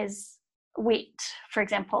between his wheat, for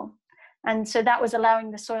example. And so that was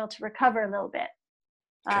allowing the soil to recover a little bit.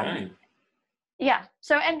 Okay. Yeah.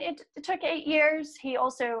 So, and it took 8 years. He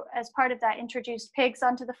also, as part of that, introduced pigs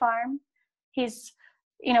onto the farm. He's,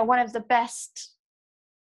 one of the best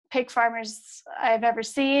pig farmers I've ever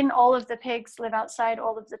seen. All of the pigs live outside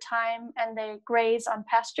all of the time, and they graze on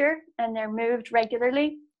pasture, and they're moved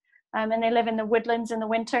regularly. And they live in the woodlands in the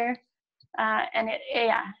winter. And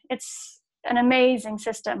it's an amazing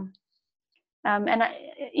system.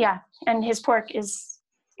 And his pork is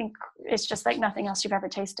just like nothing else you've ever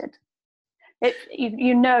tasted.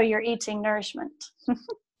 You're eating nourishment.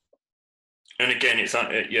 And again, it's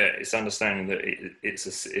understanding that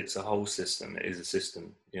it's a whole system. It is a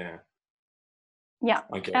system. Yeah. Yeah,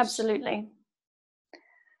 absolutely.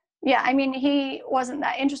 Yeah, I mean, he wasn't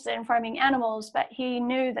that interested in farming animals, but he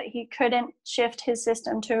knew that he couldn't shift his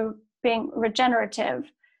system to being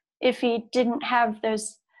regenerative if he didn't have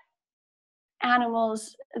those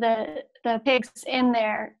animals, the pigs in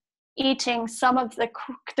there eating some of the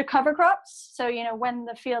cover crops. So, when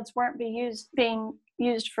the fields weren't being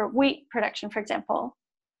used for wheat production, for example,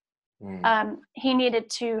 he needed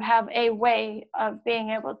to have a way of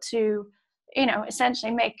being able to,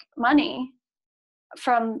 essentially make money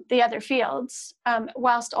from the other fields,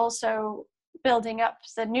 whilst also building up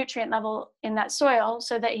the nutrient level in that soil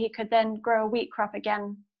so that he could then grow a wheat crop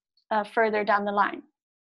again further down the line,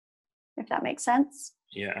 if that makes sense.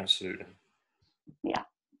 Yeah, absolutely. Yeah.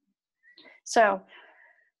 So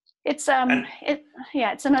it's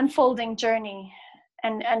it's an unfolding journey,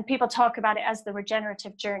 and people talk about it as the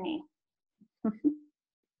regenerative journey.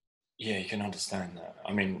 Yeah, you can understand that.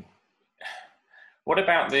 I mean, what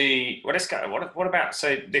about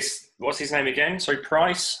say this? What's his name again? Sorry,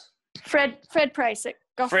 Price. Fred Price at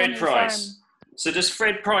Goffman Fred Price. Farm. So does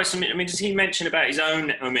Fred Price? I mean, does he mention about his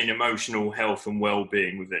own? Emotional health and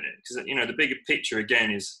well-being within it? Because the bigger picture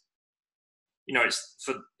again is,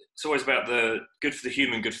 it's always about the good for the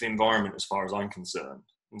human, good for the environment, as far as I'm concerned.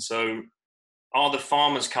 And so, are the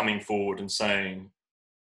farmers coming forward and saying,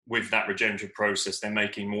 with that regenerative process, they're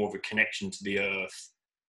making more of a connection to the earth?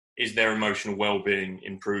 Is their emotional well-being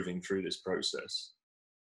improving through this process?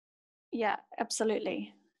 Yeah,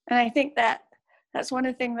 absolutely. And I think that's one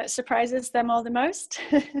of the things that surprises them all the most.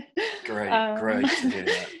 Great to hear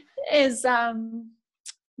that. Is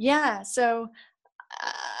so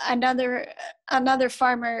another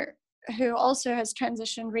farmer who also has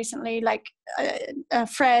transitioned recently, like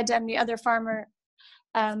Fred and the other farmer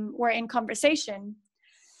were in conversation,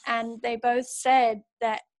 and they both said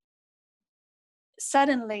that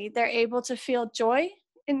suddenly they're able to feel joy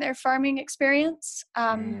in their farming experience,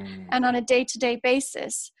 and on a day-to-day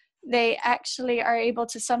basis they actually are able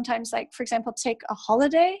to sometimes, like, for example, take a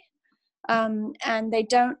holiday, and they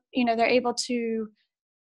don't, they're able to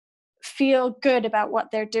feel good about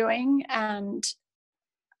what they're doing. And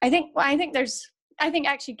I think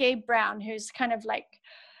actually Gabe Brown, who's kind of like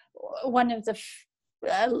one of the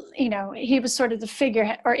he was sort of the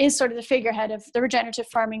figurehead, or is sort of the figurehead of the regenerative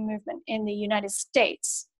farming movement in the United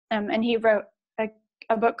States, and he wrote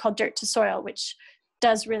a book called Dirt to Soil, which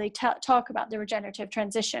does really talk about the regenerative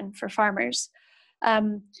transition for farmers.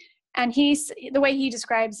 And the way he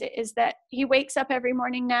describes it is that he wakes up every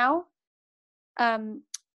morning now, and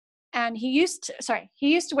he used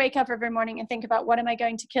to wake up every morning and think about, what am I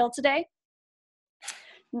going to kill today?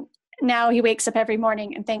 Now he wakes up every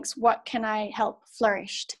morning and thinks, what can I help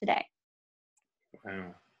flourish today?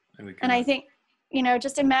 Wow. And I think,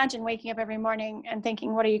 just imagine waking up every morning and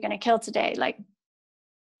thinking, what are you going to kill today? Like,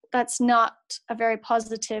 that's not a very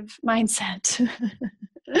positive mindset.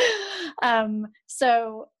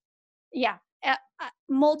 So yeah,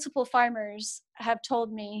 multiple farmers have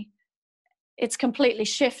told me it's completely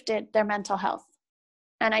shifted their mental health.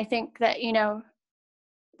 And I think that,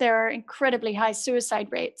 there are incredibly high suicide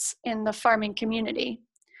rates in the farming community.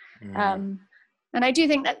 And I do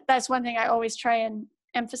think that that's one thing I always try and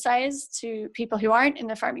emphasize to people who aren't in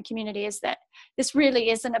the farming community is that this really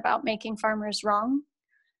isn't about making farmers wrong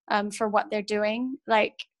for what they're doing.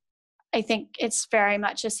 Like, I think it's very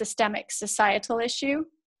much a systemic societal issue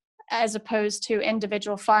as opposed to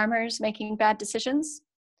individual farmers making bad decisions.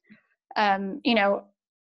 You know,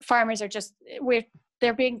 farmers are just,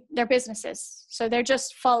 they're businesses. So they're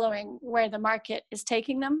just following where the market is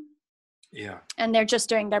taking them. Yeah. And they're just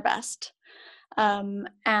doing their best.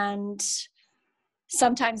 And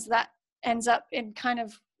sometimes that ends up in kind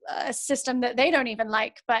of a system that they don't even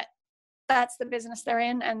like, but that's the business they're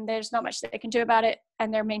in, and there's not much that they can do about it,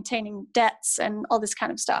 and they're maintaining debts and all this kind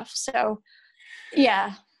of stuff. So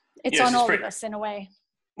yeah, it's on all of us in a way.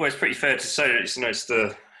 Well, it's pretty fair to say that it's, you know, it's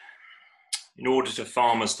the, in order for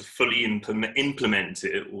farmers to fully implement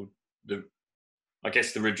it, or I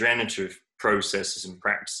guess the regenerative processes and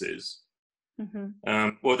practices,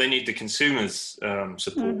 well, they need the consumers'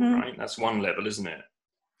 support, right? That's one level, isn't it?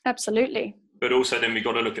 Absolutely. But also then we've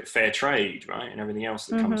got to look at fair trade, right? And everything else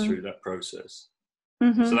that comes through that process.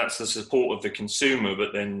 So that's the support of the consumer,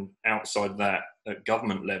 but then outside that, at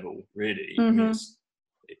government level, really, I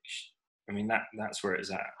mean, that's where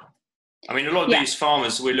it's at. I mean, a lot of these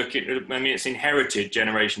farmers, we're looking, I mean, it's inherited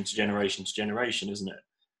generation to generation to generation, isn't it?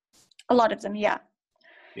 A lot of them, yeah.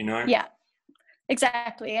 You know? Yeah,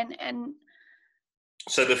 exactly. And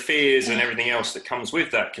so the fears and everything else that comes with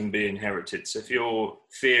that can be inherited. So if your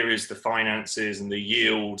fear is the finances and the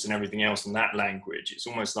yields and everything else in that language, it's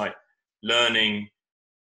almost like learning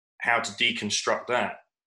how to deconstruct that.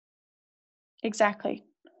 Exactly.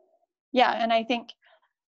 Yeah, and I think,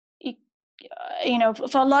 you know,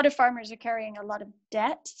 for a lot of farmers are carrying a lot of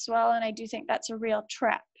debt as well, and I do think that's a real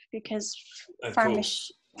trap, because farm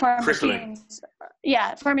machines are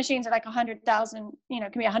like 100,000, you know,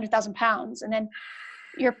 it can be 100,000 pounds, and then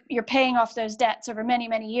you're paying off those debts over many,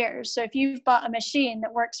 many years. So if you've bought a machine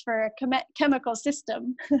that works for a chemical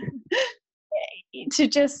system, to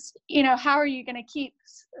just, you know, how are you going to keep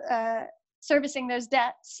servicing those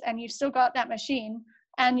debts, and you've still got that machine,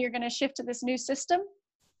 and you're going to shift to this new system?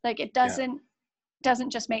 Like, it doesn't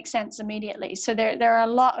just make sense immediately. So there are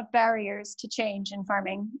a lot of barriers to change in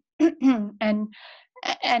farming, and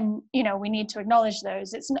you know, we need to acknowledge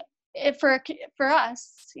those. It's for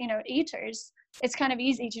us, you know, eaters, it's kind of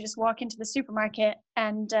easy to just walk into the supermarket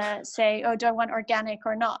and say, oh, do I want organic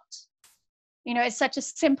or not? You know, it's such a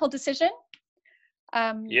simple decision,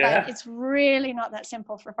 but it's really not that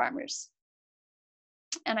simple for farmers.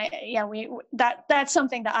 And that's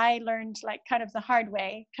something that I learned, like, kind of the hard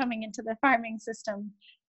way, coming into the farming system,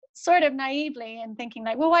 sort of naively, and thinking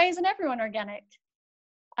like, well, why isn't everyone organic?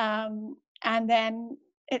 And then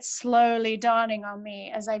it's slowly dawning on me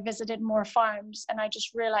as I visited more farms, and I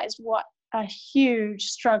just realized what a huge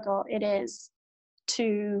struggle it is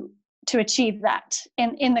to achieve that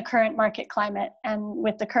in the current market climate and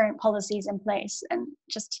with the current policies in place. And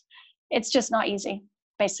it's just not easy,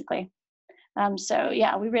 basically. So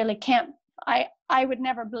yeah, we really can't, I would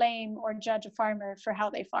never blame or judge a farmer for how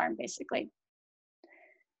they farm, basically.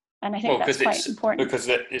 And I think that's quite important. Because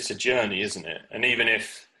it's a journey, isn't it? And even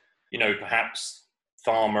if, you know, perhaps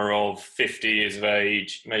farmer of 50 years of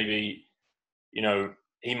age, maybe, you know,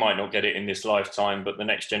 he might not get it in this lifetime, but the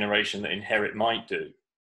next generation that inherit might do.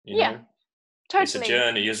 You know? Totally. It's a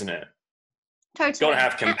journey, isn't it? Totally. You've got to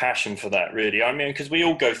have compassion for that, really. I mean, because we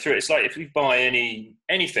all go through it. It's like if we buy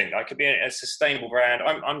anything, like, it could be a sustainable brand.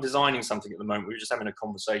 I'm designing something at the moment. We were just having a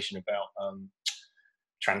conversation about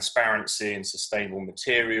transparency and sustainable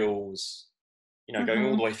materials, you know, going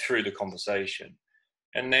all the way through the conversation.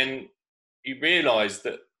 And then you realise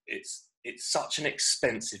that it's such an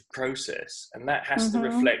expensive process, and that has to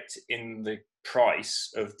reflect in the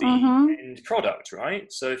price of the end product,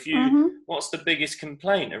 right? So if what's the biggest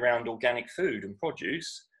complaint around organic food and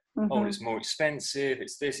produce? Oh, it's more expensive,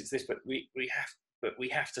 it's this, but we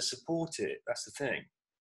have to support it. That's the thing.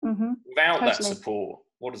 Without that support,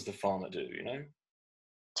 what does the farmer do, you know?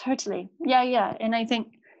 Totally. Yeah. And I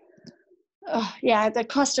think, the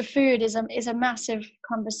cost of food is a massive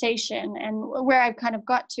conversation. And where I've kind of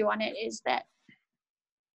got to on it is that,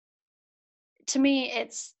 to me,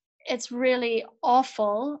 it's really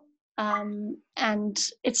awful, and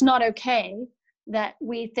it's not okay that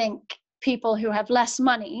we think people who have less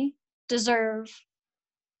money deserve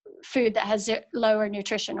food that has lower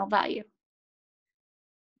nutritional value.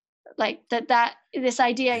 Like that this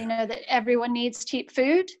idea, you know, that everyone needs cheap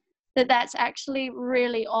food, that's actually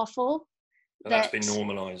really awful. That's been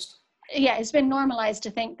normalized. Yeah, it's been normalized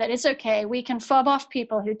to think that it's okay, we can fob off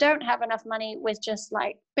people who don't have enough money with just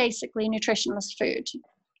like basically nutritionless food.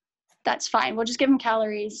 That's fine. We'll just give them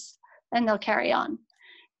calories and they'll carry on.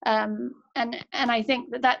 and I think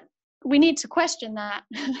that we need to question that.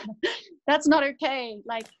 That's not okay.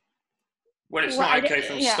 Like, well, it's not okay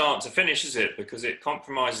from start to finish, is it? Because it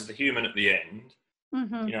compromises the human at the end.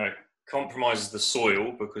 Mm-hmm. You know, it compromises the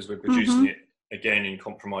soil because we're producing it again in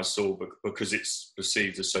compromised soil because it's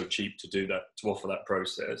perceived as so cheap to do that, to offer that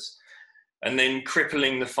process, and then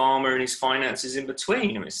crippling the farmer and his finances in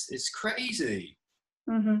between. I mean, it's crazy.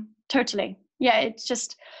 Totally. Yeah, it's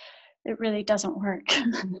just, it really doesn't work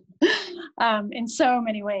in so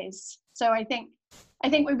many ways. So I think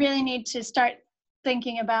we really need to start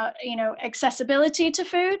thinking about, you know, accessibility to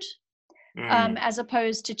food as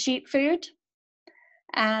opposed to cheap food.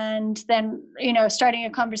 And then, you know, starting a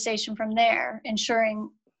conversation from there, ensuring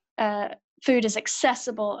food is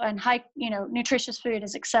accessible and high, you know, nutritious food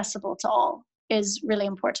is accessible to all is really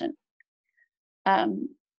important. And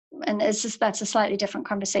it's just, that's a slightly different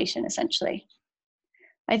conversation, essentially.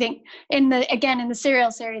 I think in the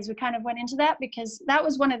cereal series, we kind of went into that because that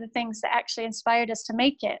was one of the things that actually inspired us to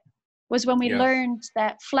make it, was when we learned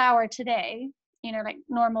that flour today, you know, like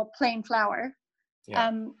normal plain flour,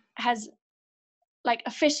 has like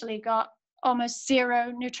officially got almost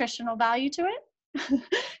zero nutritional value to it.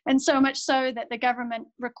 And so much so that the government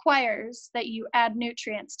requires that you add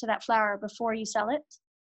nutrients to that flour before you sell it.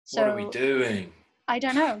 So what are we doing? I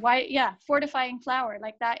don't know why. Yeah, fortifying flour,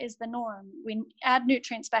 like that is the norm. We add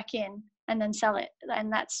nutrients back in and then sell it,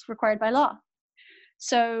 and that's required by law.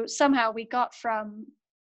 So somehow we got from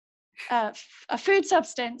a food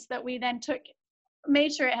substance that we then took,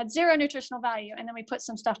 made sure it had zero nutritional value, and then we put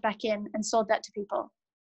some stuff back in and sold that to people.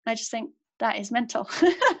 I just think that is mental.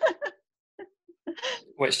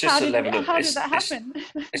 Well, it's just how did that happen?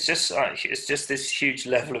 It's just this huge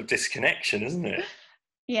level of disconnection, isn't it?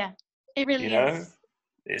 Yeah, it really is. You know,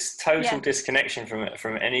 it's total disconnection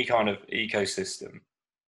from any kind of ecosystem.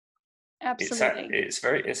 Absolutely.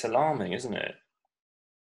 It's alarming, isn't it?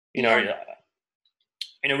 You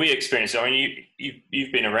know, we experience it. I mean,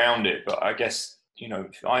 you've been around it, but I guess, you know,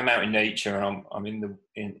 if I'm out in nature and I'm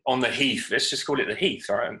on the heath. Let's just call it the heath,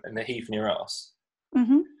 right? And the heath near us.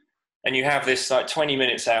 Mm-hmm. And you have this like 20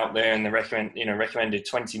 minutes out there, and the recommended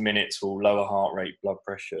 20 minutes for lower heart rate, blood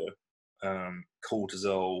pressure,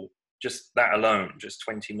 cortisol. Just that alone, just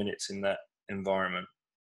 20 minutes in that environment.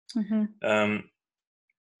 Mm-hmm.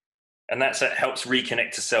 And that helps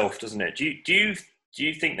reconnect to self, doesn't it? Do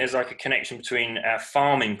you think there's like a connection between our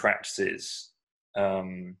farming practices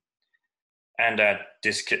and our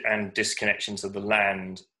disconnections of the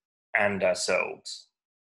land and ourselves,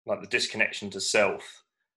 like the disconnection to self?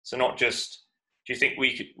 So not just, do you think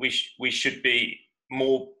we should be,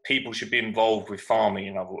 more people should be involved with farming,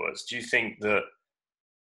 in other words? Do you think that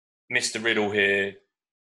Mr. Riddle here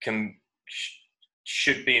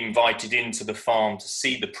should be invited into the farm to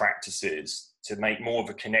see the practices, to make more of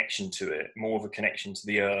a connection to it, more of a connection to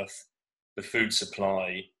the earth, the food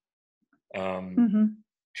supply? Do you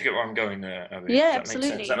get where I'm going there, Abby? Yeah,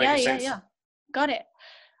 absolutely. Does that make sense? Yeah. Got it.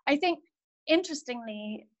 I think,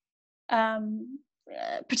 interestingly,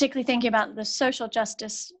 particularly thinking about the social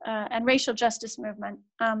justice and racial justice movement,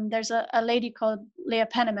 there's a lady called Leah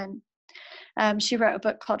Penniman. She wrote a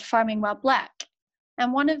book called Farming While Black.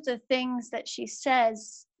 And one of the things that she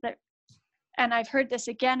says, that, and I've heard this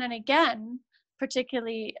again and again,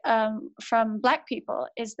 particularly from Black people,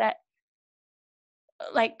 is that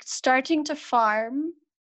like starting to farm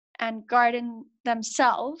and garden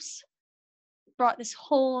themselves brought this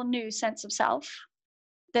whole new sense of self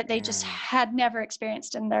that they just had never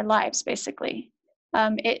experienced in their lives, basically.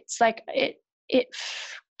 It's like it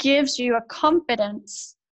gives you a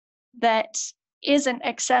confidence that isn't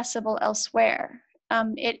accessible elsewhere.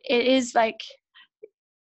 It is like,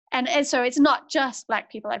 and so it's not just Black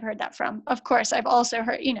people I've heard that from. Of course, I've also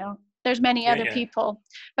heard, you know, there's many other people,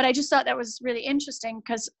 but I just thought that was really interesting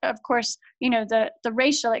because, of course, you know, the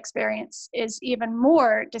racial experience is even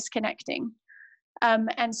more disconnecting.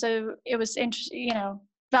 And so it was interesting, you know,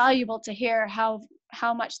 valuable to hear how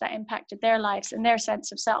much that impacted their lives and their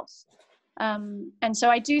sense of self. And so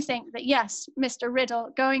I do think that, yes, Mr.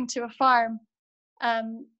 Riddle going to a farm,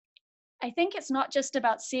 I think it's not just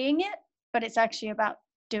about seeing it, but it's actually about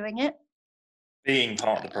doing it. Being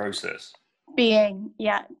part of the process. Being,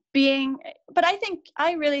 but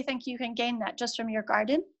I really think you can gain that just from your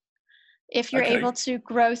garden. If you're able to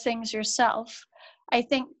grow things yourself, I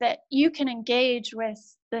think that you can engage with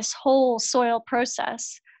this whole soil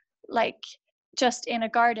process, like just in a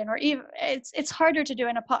garden, or even it's harder to do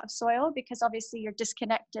in a pot of soil because obviously you're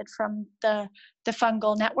disconnected from the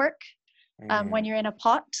fungal network when you're in a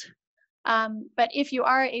pot. But if you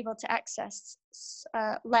are able to access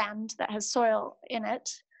land that has soil in it,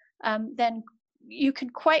 then you can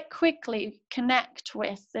quite quickly connect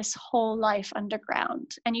with this whole life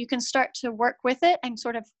underground, and you can start to work with it and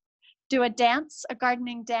sort of do a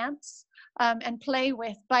gardening dance, and play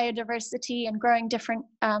with biodiversity and growing different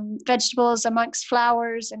vegetables amongst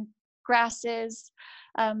flowers and grasses,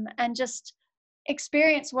 and just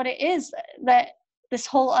experience what it is that this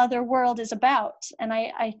whole other world is about. And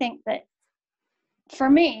I think that for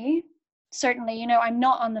me, certainly, you know, I'm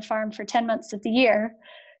not on the farm for 10 months of the year.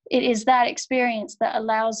 It is that experience that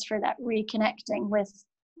allows for that reconnecting with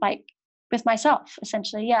myself,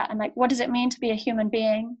 essentially. Yeah. And like, what does it mean to be a human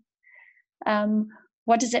being?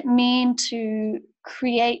 What does it mean to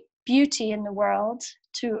create beauty in the world,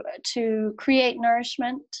 to create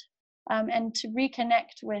nourishment, and to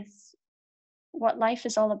reconnect with what life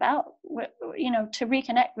is all about, you know, to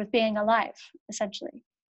reconnect with being alive, essentially.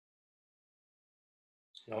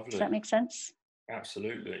 Lovely. Does that make sense?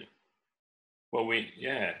 Absolutely. Well,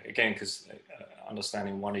 again, because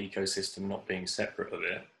understanding one ecosystem not being separate of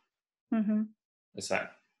it, it's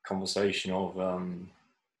that conversation of,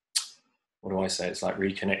 what do I say? It's like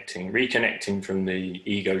reconnecting from the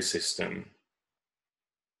ego system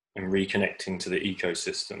and reconnecting to the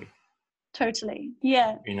ecosystem. Totally.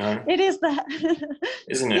 Yeah. You know, it is that,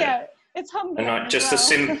 isn't it? Yeah. It's humbling. And just a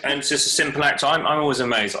simple act. I'm always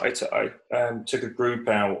amazed. I took a group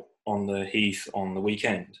out on the heath on the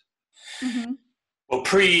weekend. Mm-hmm. Well,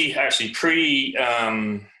 pre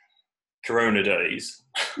Corona days,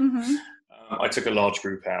 I took a large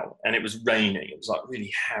group out, and it was raining. It was like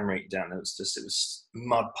really hammering down. It was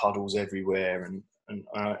mud puddles everywhere, and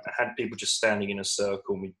I had people just standing in a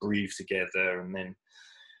circle, and we breathed together, and then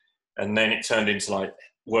it turned into like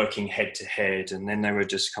working head to head, and then they were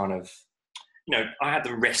just kind of, you know, I had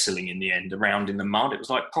them wrestling in the end around in the mud. It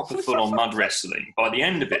was like proper full on mud wrestling by the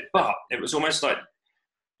end of it, but it was almost like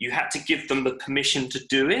you had to give them the permission to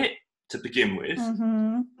do it to begin with.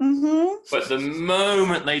 But the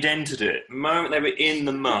moment they'd entered it, the moment they were in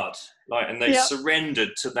the mud, like, and they surrendered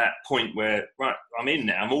to that point where, right, I'm in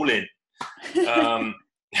now, I'm all in.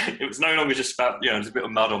 It was no longer just about, you know, there's a bit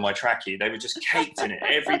of mud on my trackie. They were just caked in it,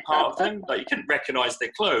 every part of them. Like, you couldn't recognise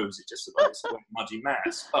their clothes. It just looked like a muddy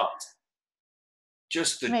mass. But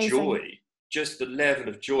just the joy, just the level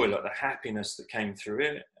of joy, like the happiness that came through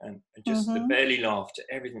it, and just the belly laughter,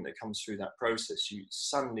 everything that comes through that process, you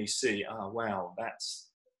suddenly see, oh, wow,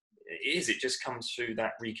 it just comes through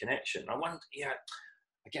that reconnection. I wonder,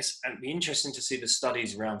 I guess it'd be interesting to see the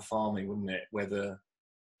studies around farming, wouldn't it? Whether,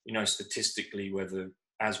 you know, statistically, whether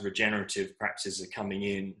as regenerative practices are coming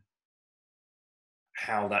in,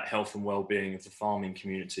 how that health and well-being of the farming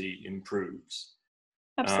community improves.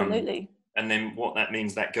 Absolutely. And then what that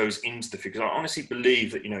means, that goes into the food. Because I honestly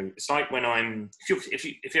believe that, you know, it's like when if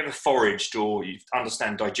you ever foraged or you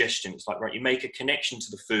understand digestion, it's like, right, you make a connection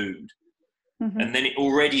to the food, and then it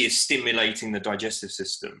already is stimulating the digestive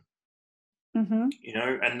system. You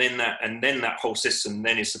know, and then that whole system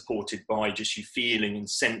then is supported by just you feeling and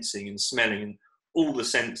sensing and smelling and all the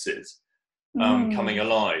senses coming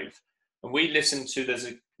alive. And we listen to,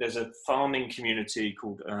 there's a farming community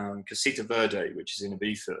called Casita Verde, which is in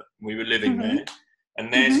Ibiza. We were living there,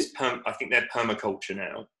 and there's I think they're permaculture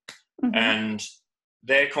now, and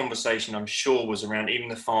their conversation, I'm sure, was around even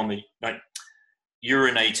the farming, like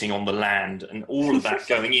urinating on the land and all of that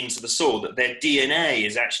going into the soil, that their DNA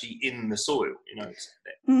is actually in the soil. You know,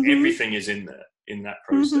 everything is in there in that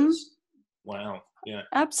process. Wow. Yeah.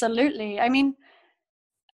 Absolutely. I mean,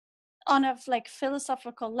 on a like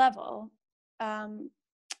philosophical level, I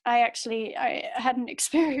had an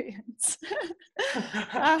experience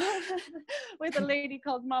with a lady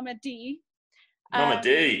called Mama D. Mama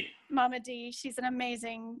D. She's an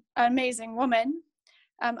amazing woman.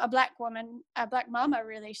 A black woman, a black mama,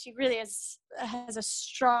 really. She really has a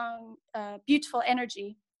strong, beautiful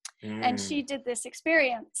energy. And she did this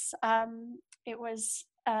experience. It was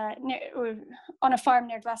on a farm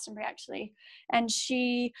near Glastonbury, actually. And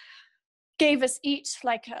she gave us each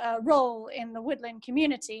like a role in the woodland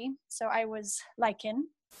community. So I was lichen.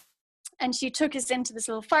 And she took us into this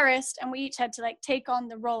little forest, and we each had to like take on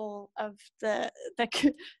the role of the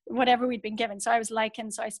whatever we'd been given. So I was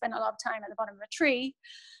lichen, so I spent a lot of time at the bottom of a tree,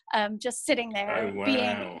 just sitting there,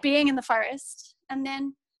 being in the forest. And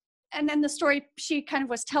then the story, she kind of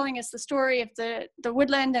was telling us the story of the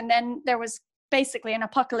woodland, and then there was basically an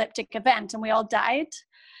apocalyptic event, and we all died,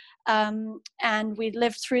 and we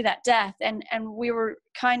lived through that death, and we were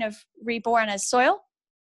kind of reborn as soil.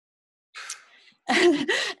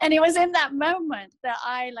 And it was in that moment that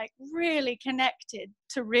I like really connected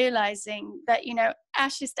to realizing that, you know,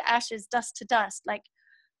 ashes to ashes, dust to dust, like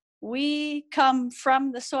we come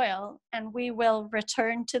from the soil and we will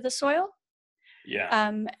return to the soil.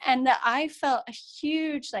 Yeah. And that I felt a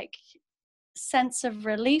huge like sense of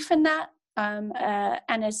relief in that, and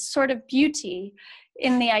a sort of beauty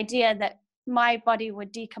in the idea that my body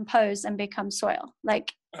would decompose and become soil.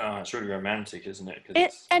 Like, it's really romantic, isn't it?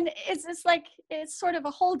 It's like, it's sort of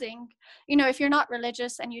a holding, you know, if you're not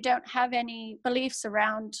religious and you don't have any beliefs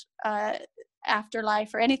around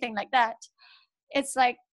afterlife or anything like that, it's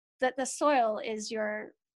like that the soil is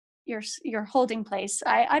your holding place.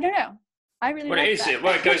 I don't know. I really like that.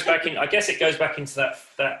 Well, it goes back in. I guess it goes back into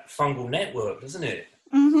that fungal network, doesn't it?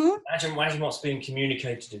 Mm-hmm. Imagine what's being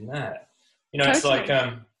communicated in that. You know, Totally. it's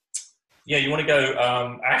like, you want to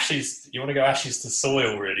go ashes. You want to go ashes to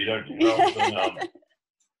soil, really, don't you?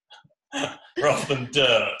 Rather than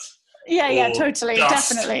dirt. Yeah, totally,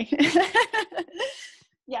 dust. definitely.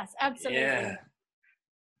 Yes, absolutely.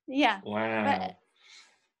 Yeah. Wow. But,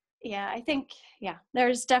 yeah, I think,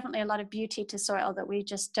 there's definitely a lot of beauty to soil that we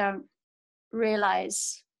just don't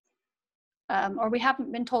realize, or we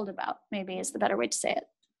haven't been told about, maybe is the better way to say it.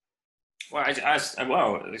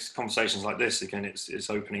 Well, these conversations like this, again, it's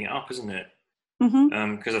opening it up, isn't it?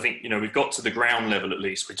 Mm-hmm. Because I think, you know, we've got to the ground level, at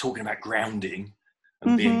least. We're talking about grounding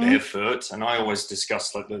and being barefoot. And I always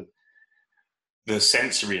discuss like the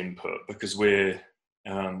sensory input, because we're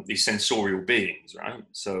these sensorial beings, right?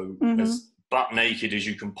 So as butt naked as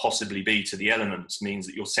you can possibly be to the elements means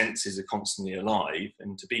that your senses are constantly alive.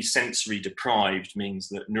 And to be sensory deprived means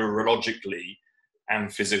that neurologically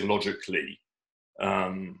and physiologically,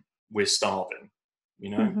 we're starving, you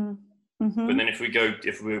know? But then if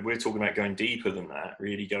we're talking about going deeper than that,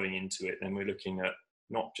 really going into it, then we're looking at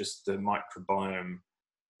not just the microbiome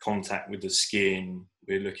contact with the skin,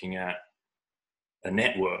 we're looking at a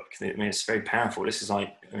network. I mean, it's very powerful. This is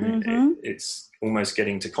like, it's almost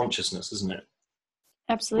getting to consciousness, isn't it?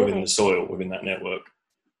 Absolutely. Within the soil, within that network.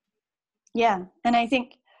 Yeah. And I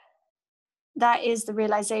think that is the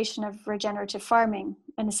realization of regenerative farming.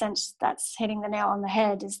 In a sense, that's hitting the nail on the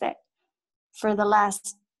head, is that for the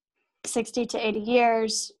last 60 to 80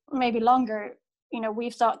 years, maybe longer, you know,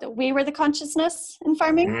 we've thought that we were the consciousness in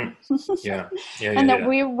farming. Yeah. And that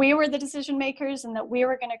we were the decision makers, and that we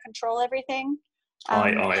were going to control everything.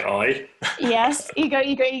 I. Yes,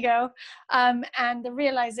 ego. And the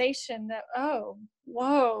realization that, oh,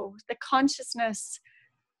 whoa, the consciousness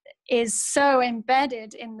is so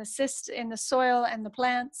embedded in the soil and the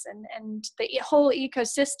plants and the whole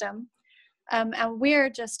ecosystem, and we're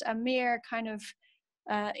just a mere kind of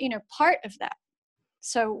part of that.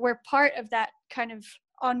 So we're part of that kind of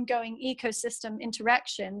ongoing ecosystem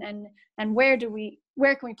interaction, and where can we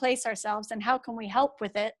place ourselves, and how can we help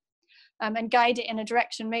with it, and guide it in a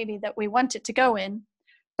direction maybe that we want it to go in,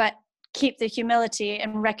 but keep the humility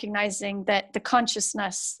and recognizing that the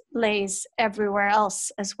consciousness lays everywhere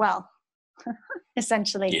else as well.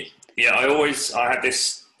 Essentially. Yeah. I had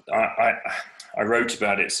this, I wrote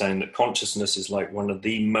about it saying that consciousness is like one of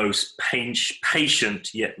the most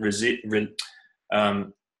patient yet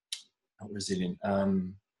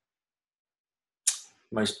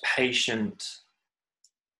most patient,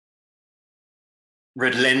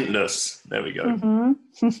 relentless, there we go,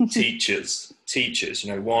 teachers,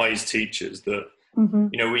 you know, wise teachers that, you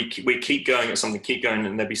know, we keep going at something,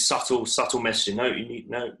 and there'll be subtle messaging.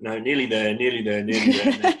 No, nearly there.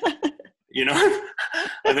 You know,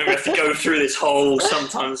 and then we have to go through this whole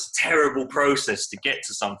sometimes terrible process to get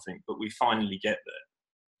to something, but we finally get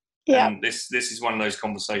there. Yeah. And this is one of those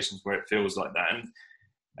conversations where it feels like that,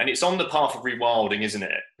 and it's on the path of rewilding, isn't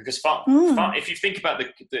it? Because if you think about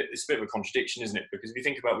it's a bit of a contradiction, isn't it? Because if you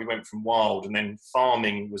think about, we went from wild, and then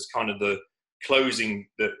farming was kind of the closing,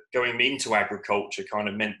 that going into agriculture kind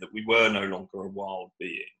of meant that we were no longer a wild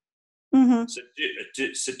being.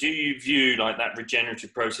 So do you view like that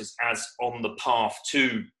regenerative process as on the path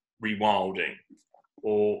to rewilding,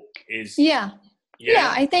 or is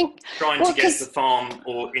I think trying to get the farm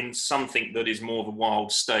or in something that is more of a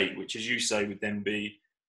wild state, which, as you say, would then be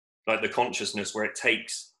like the consciousness, where it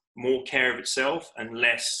takes more care of itself and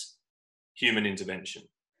less human intervention?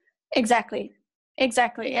 Exactly.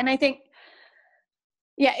 And I think,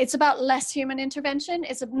 it's about less human intervention.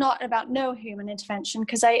 It's not about no human intervention,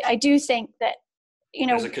 because I do think that, you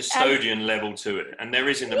know, there's a custodian level to it, and there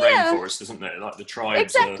is in the rainforest, isn't there? Like the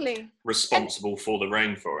tribes are responsible for the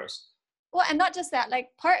rainforest. Well, and not just that, like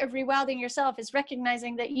part of rewilding yourself is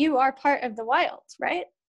recognizing that you are part of the wild, right?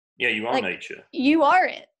 Yeah, you are nature. You are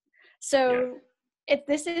it. So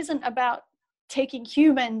this isn't about taking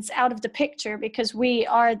humans out of the picture because we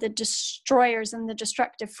are the destroyers and the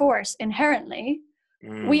destructive force inherently.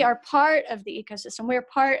 We are part of the ecosystem. We're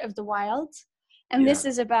part of the wild. And this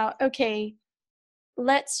is about, okay,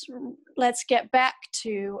 let's get back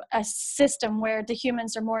to a system where the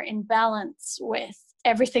humans are more in balance with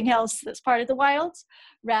everything else that's part of the wild,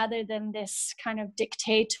 rather than this kind of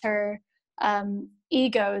dictator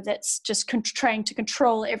ego that's just trying to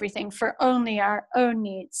control everything for only our own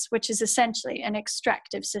needs, which is essentially an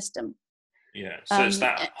extractive system. Yeah, so it's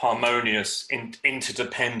that harmonious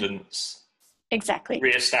interdependence. Exactly.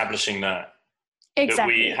 Re-establishing that.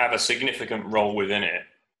 Exactly. That we have a significant role within it,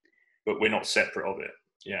 but we're not separate of it.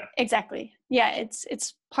 Yeah. Exactly. Yeah,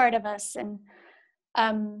 it's part of us. And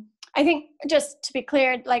I think, just to be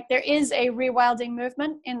clear, like, there is a rewilding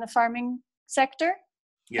movement in the farming sector.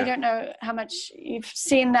 Yeah. I don't know how much you've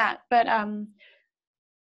seen that, but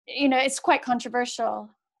it's quite controversial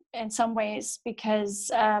in some ways,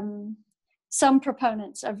 because some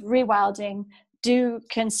proponents of rewilding do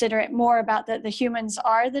consider it more about that the humans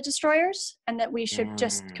are the destroyers, and that we should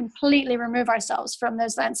just completely remove ourselves from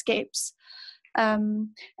those landscapes. And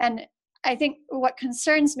I think what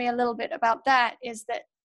concerns me a little bit about that is that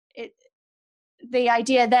the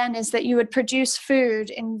idea then is that you would produce food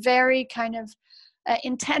in very kind of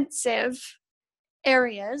intensive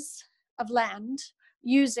areas of land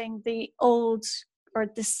using the old, or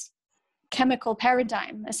this chemical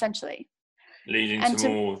paradigm, essentially. Leading to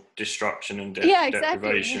more destruction and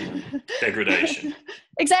deprivation and degradation.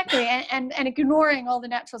 Exactly, and ignoring all the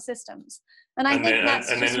natural systems. And I think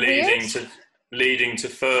that's leading to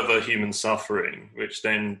further human suffering, which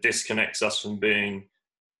then disconnects us from being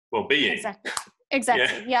well-being.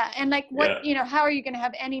 Exactly. Yeah. And like, how are you going to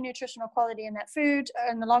have any nutritional quality in that food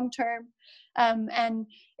in the long term? And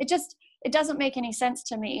it doesn't make any sense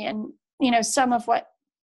to me. And, some of what,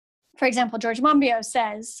 for example, George Monbiot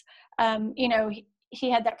says, he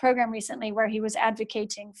had that program recently where he was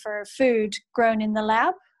advocating for food grown in the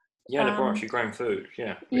lab. Yeah, laboratory grown food.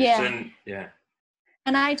 Yeah. And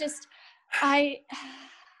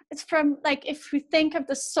it's from, like, if we think of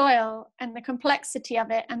the soil and the complexity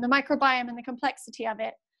of it, and the microbiome and the complexity of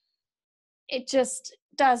it, it just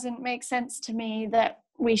doesn't make sense to me that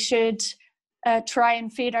we should try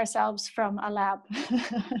and feed ourselves from a lab,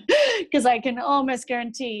 because I can almost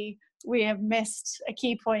guarantee we have missed a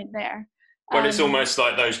key point there. Well, it's almost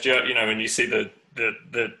like those, when you see the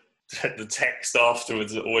text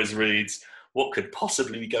afterwards, it always reads, "What could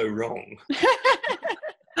possibly go wrong?"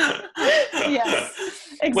 Yes,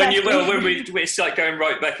 exactly. It's like going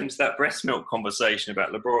right back into that breast milk conversation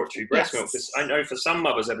about laboratory breast milk. Because I know for some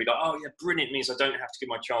mothers, they'll be like, "Oh yeah, brilliant, means I don't have to give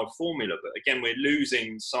my child formula." But again, we're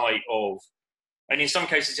losing sight of, and in some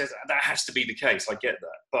cases, that has to be the case. I get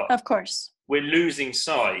that, but of course, we're losing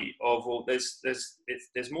sight of, well, there's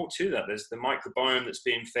more to that. There's the microbiome that's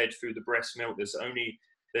being fed through the breast milk. There's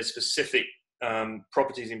specific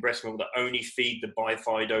properties in breast milk that only feed the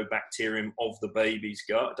bifidobacterium of the baby's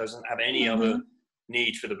gut. It doesn't have any other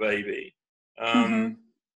need for the baby.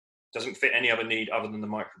 Doesn't fit any other need other than the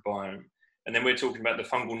microbiome. And then we're talking about the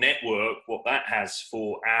fungal network, what that has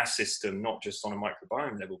for our system, not just on a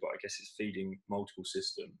microbiome level, but I guess it's feeding multiple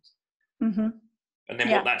systems. And then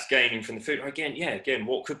what that's gaining from the food. Again,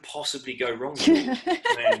 what could possibly go wrong with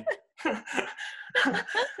it?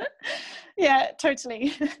 Yeah,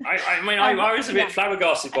 totally. I was a bit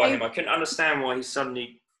flabbergasted by him. I couldn't understand why he's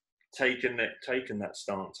suddenly taken that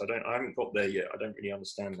stance. I haven't got there yet. I don't really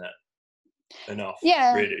understand that enough.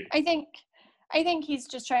 Yeah, really. I think he's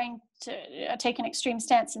just trying to take an extreme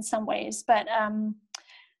stance in some ways, but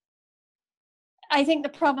I think the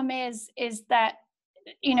problem is that,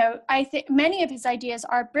 I think many of his ideas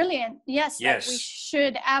are brilliant. Yes. That we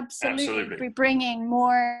should absolutely be bringing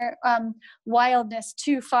more wildness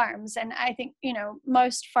to farms. And I think,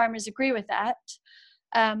 most farmers agree with that.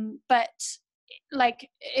 But like,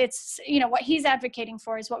 it's, what he's advocating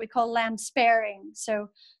for is what we call land sparing. So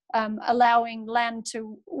allowing land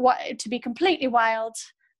to be completely wild,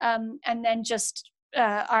 and then just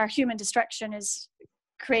our human destruction is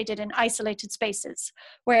created in isolated spaces.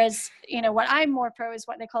 Whereas, what I'm more pro is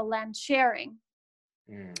what they call land sharing.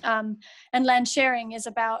 And land sharing is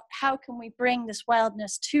about how can we bring this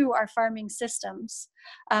wildness to our farming systems,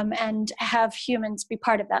 and have humans be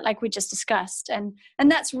part of that, like we just discussed. And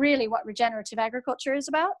that's really what regenerative agriculture is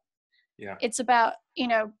about. Yeah. It's about,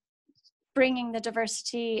 bringing the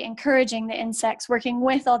diversity, encouraging the insects, working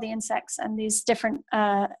with all the insects and these different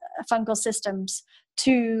fungal systems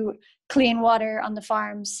to clean water on the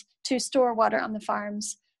farms, to store water on the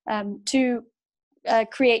farms, to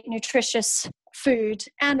create nutritious food,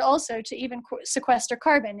 and also to even sequester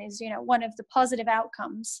carbon is, one of the positive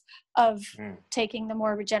outcomes of taking the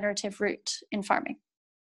more regenerative route in farming.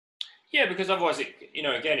 Yeah, because otherwise,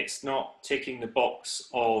 again, it's not ticking the box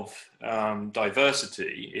of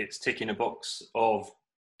diversity. It's ticking a box of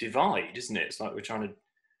divide, isn't it? It's like we're trying to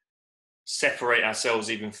separate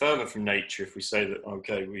ourselves even further from nature if we say that,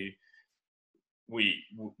 okay, we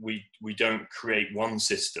don't create one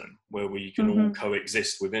system where we can all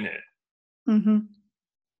coexist within it.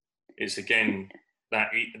 It's again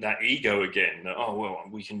that ego again, that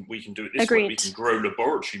we can do it this way, we can grow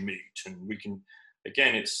laboratory meat, and we can,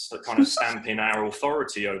 again, it's kind of stamping our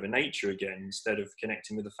authority over nature again, instead of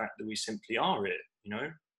connecting with the fact that we simply are it,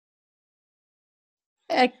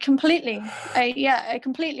 I completely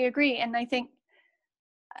agree. And I think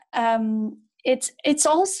it's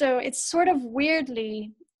sort of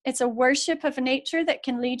weirdly, it's a worship of nature that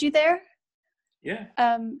can lead you there. Yeah.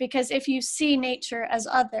 Because if you see nature as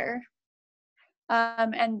other,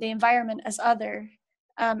 and the environment as other,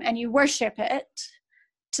 and you worship it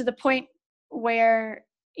to the point where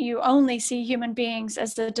you only see human beings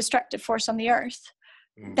as the destructive force on the earth,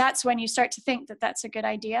 that's when you start to think that that's a good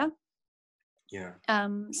idea. Yeah.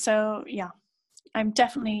 So yeah, I'm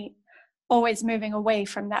definitely always moving away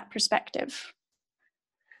from that perspective.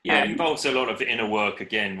 Yeah, it involves a lot of inner work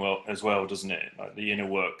again, as well, doesn't it? Like the inner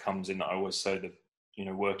work comes in, I always say that,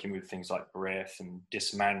 working with things like breath and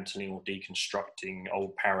dismantling or deconstructing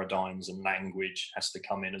old paradigms and language has to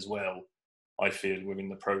come in as well, I feel, within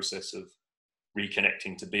the process of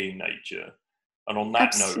reconnecting to being nature. And on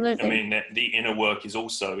that note, I mean, the inner work is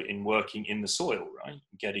also in working in the soil, right?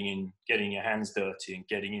 Getting your hands dirty and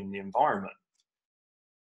getting in the environment.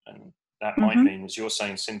 And that might mean, as you're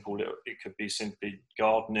saying, it could be simply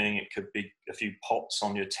gardening, it could be a few pots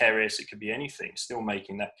on your terrace, it could be anything, still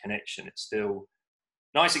making that connection. It's still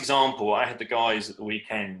nice example. I had the guys at the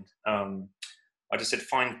weekend. I just said,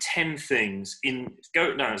 find 10 things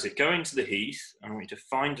go into the heath. I want you to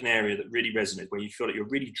find an area that really resonates, where you feel that you're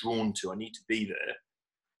really drawn to. I need to be there.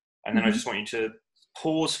 And then I just want you to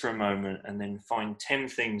pause for a moment and then find 10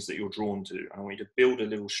 things that you're drawn to. I want you to build a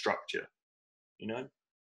little structure, And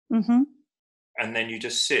then you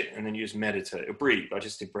just sit and then you just meditate or breathe. I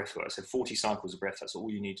just did breath work. I said 40 cycles of breath. That's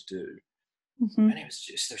all you need to do. And it was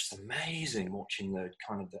just amazing watching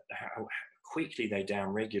how quickly they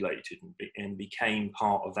down-regulated and became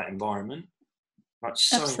part of that environment. Like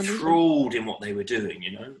so enthralled in what they were doing,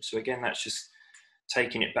 So again, that's just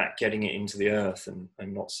taking it back, getting it into the earth, and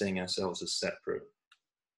not seeing ourselves as separate.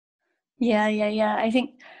 Yeah. I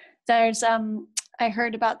think there's I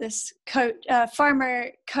heard about this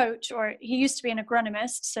farmer coach, or he used to be an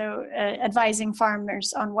agronomist, so advising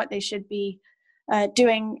farmers on what they should be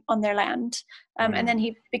doing on their land. And then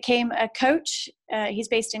he became a coach. He's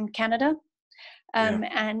based in Canada.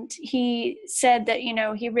 And he said that,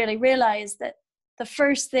 he really realized that the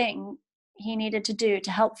first thing he needed to do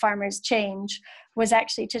to help farmers change was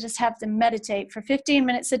actually to just have them meditate for 15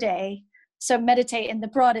 minutes a day. So meditate in the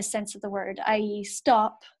broadest sense of the word, i.e.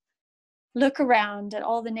 stop, look around at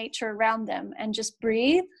all the nature around them and just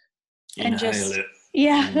breathe. Inhale it.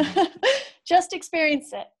 Yeah, just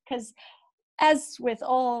experience it. Because as with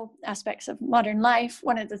all aspects of modern life,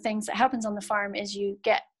 one of the things that happens on the farm is you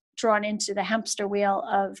get drawn into the hamster wheel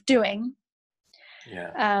of doing.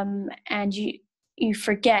 Yeah. And you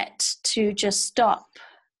forget to just stop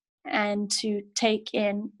and to take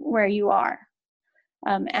in where you are,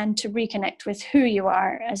 and to reconnect with who you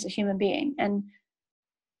are as a human being. And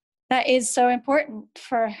that is so important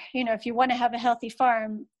for, if you want to have a healthy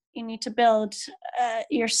farm, you need to build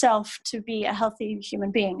yourself to be a healthy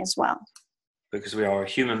human being as well. Because we are a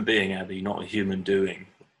human being, Abby, not a human doing.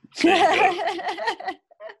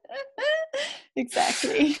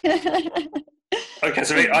 Exactly. Okay,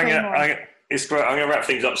 so it's great. I'm going to wrap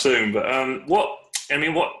things up soon. But what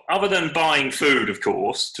other than buying food, of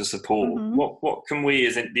course, to support, what can we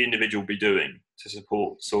as the individual be doing to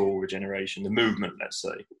support soil regeneration, the movement, let's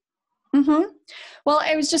say? Well,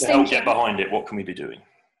 I was just thinking, help get behind it. What can we be doing?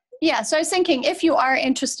 Yeah, so I was thinking, if you are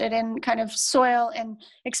interested in kind of soil and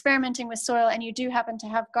experimenting with soil, and you do happen to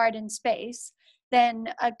have garden space,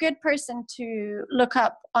 then a good person to look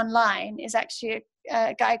up online is actually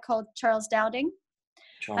a guy called Charles Dowding.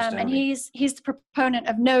 And he's the proponent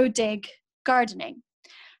of no-dig gardening.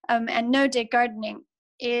 And no-dig gardening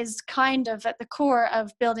is kind of at the core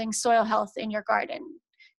of building soil health in your garden.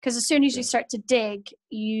 Because as soon as you start to dig,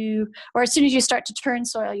 as soon as you start to turn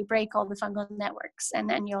soil, you break all the fungal networks, and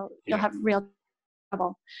then you'll have real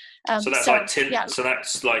trouble. So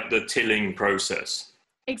that's like the tilling process.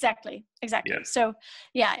 Exactly. Yeah. So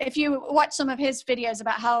if you watch some of his videos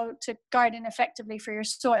about how to garden effectively for your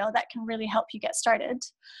soil, that can really help you get started.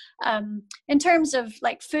 In terms of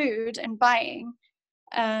like food and buying,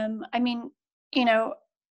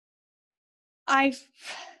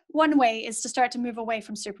 one way is to start to move away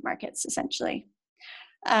from supermarkets, essentially.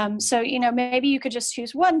 So, maybe you could just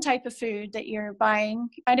choose one type of food that you're buying.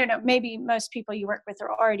 I don't know, maybe most people you work with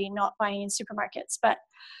are already not buying in supermarkets, but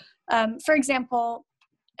for example,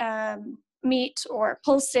 meat or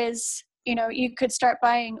pulses, you could start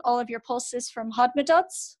buying all of your pulses from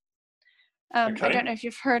Hodmedads. Okay. I don't know if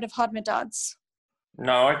you've heard of Hodmedads.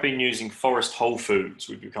 No, I've been using Forest Whole Foods.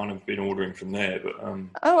 We've kind of been ordering from there, but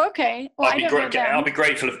oh, okay. Well, I'll be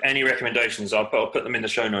grateful if any recommendations. I'll put them in the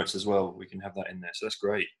show notes as well. We can have that in there, so that's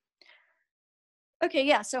great. Okay,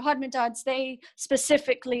 yeah. So Hodmedads, they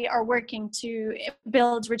specifically are working to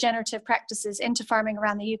build regenerative practices into farming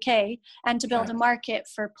around the UK and to build a market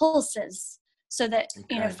for pulses, so that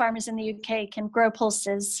farmers in the UK can grow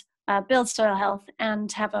pulses, build soil health,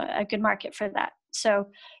 and have a good market for that. So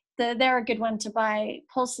they're a good one to buy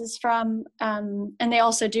pulses from, and they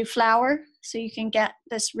also do flour, so you can get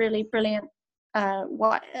this really brilliant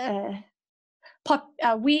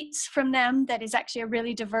wheat from them that is actually a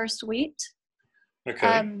really diverse wheat.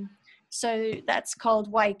 Okay. So that's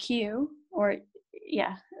called YQ, or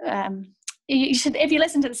you should, if you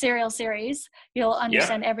listen to the cereal series, you'll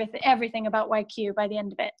understand everything about YQ by the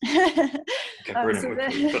end of it. Okay, brilliant.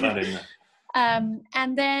 We'll put that in there.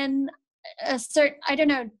 And then I don't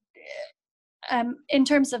know, in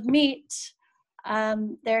terms of meat,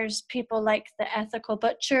 there's people like the Ethical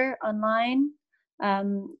Butcher online.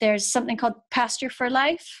 There's something called Pasture for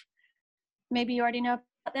Life. Maybe you already know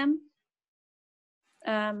about them.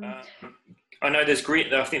 I know there's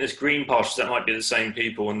green. I think there's Green Pastures. That might be the same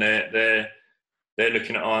people, and they're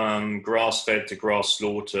looking at grass-fed to grass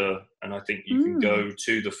slaughter, and I think you can go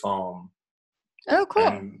to the farm. Oh,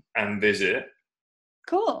 cool! And visit.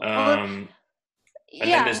 Cool. And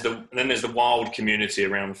then there's the wild community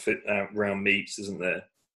around meats, isn't there?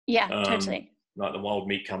 Yeah, totally. Like the Wild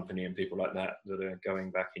Meat Company and people like that are going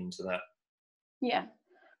back into that. Yeah.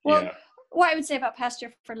 Well, what I would say about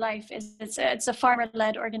Pasture for Life is it's a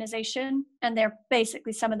farmer-led organization, and they're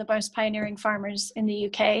basically some of the most pioneering farmers in the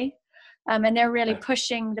UK, and they're really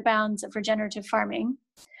pushing the bounds of regenerative farming.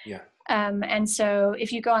 Yeah. And so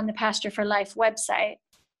if you go on the Pasture for Life website,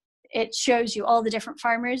 it shows you all the different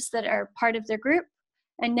farmers that are part of their group.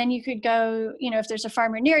 And then you could go, if there's a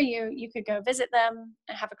farmer near you, you could go visit them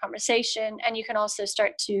and have a conversation. And you can also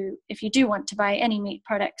start to, if you do want to buy any meat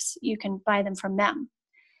products, you can buy them from them.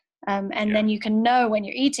 Then you can know when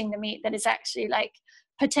you're eating the meat that it's actually like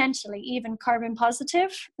potentially even carbon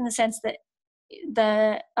positive, in the sense that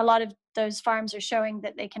a lot of those farms are showing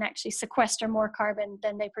that they can actually sequester more carbon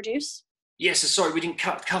than they produce. Yes, sorry, we didn't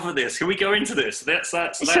cover this. Can we go into this? That's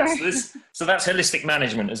Sure. this. So that's holistic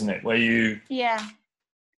management, isn't it? Where you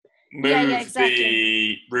move exactly.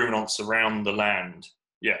 the ruminants around the land.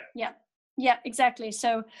 Yeah, exactly.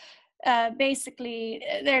 So basically,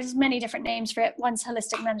 there's many different names for it. One's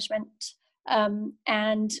holistic management,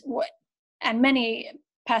 and many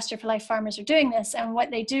Pasture for Life farmers are doing this. And what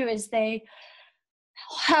they do is they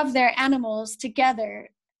have their animals together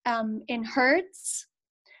in herds.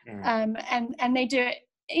 And they do it,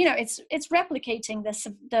 it's replicating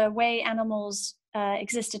the way animals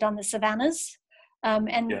existed on the savannas.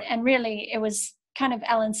 And really it was kind of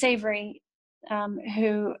Alan Savory,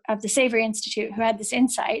 who of the Savory Institute, who had this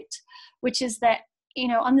insight, which is that,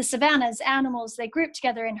 on the savannas, animals, they group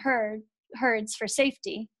together in herds for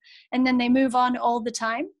safety, and then they move on all the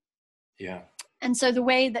time. Yeah. And so the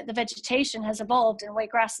way that the vegetation has evolved and the way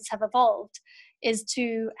grasses have evolved is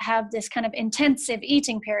to have this kind of intensive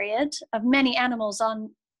eating period of many animals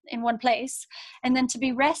in one place, and then to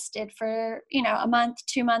be rested for, a month,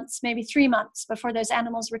 2 months, maybe 3 months before those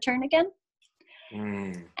animals return again.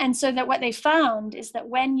 And so that what they found is that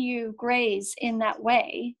when you graze in that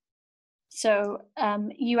way, so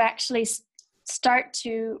you actually start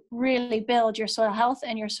to really build your soil health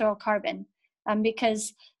and your soil carbon,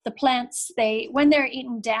 because the plants, when they're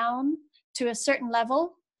eaten down to a certain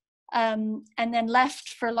level, and then left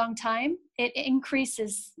for a long time, it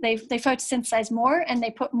increases, they photosynthesize more, and they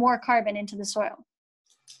put more carbon into the soil.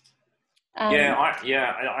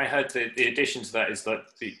 I heard the addition to that is that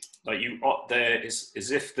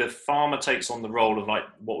is if the farmer takes on the role of like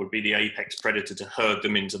what would be the apex predator to herd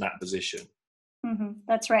them into that position. Mm-hmm.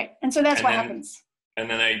 That's right. And so that's what happens. And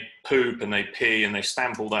then they poop and they pee and they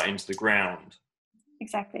stamp all that into the ground.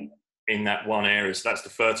 Exactly. In that one area, so that's the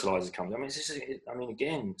fertilizer comes.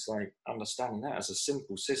 Again, it's like understanding that as a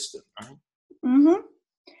simple system, right? Mm-hmm.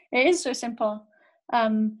 It is so simple.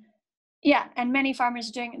 And many farmers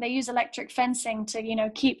are doing. They use electric fencing to,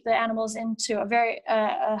 keep the animals into a very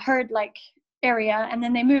herd-like area, and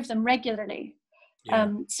then they move them regularly.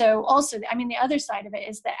 So also, I mean, the other side of it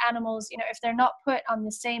is that animals, if they're not put on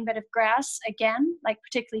the same bit of grass again, like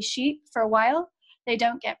particularly sheep for a while, they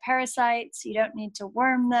don't get parasites. You don't need to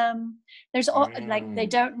worm them. There's like, they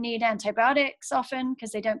don't need antibiotics often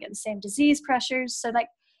because they don't get the same disease pressures. So like,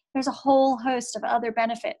 there's a whole host of other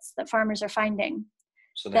benefits that farmers are finding.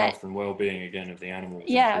 So the health and well-being again of the animals.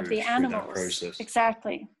 Yeah, of the animals. That process.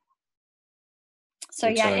 Exactly. So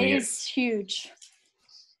yeah, it is huge.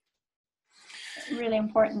 Really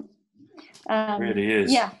important. Really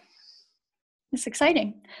is. Yeah. It's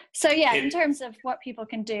exciting. So yeah, in terms of what people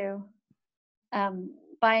can do,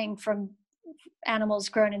 buying from animals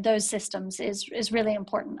grown in those systems is really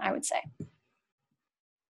important, I would say.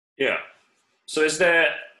 Yeah. So is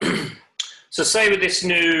there, so say with this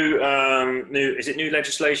new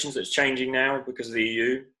legislation that's changing now because of the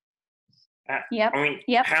EU? Yep. I mean,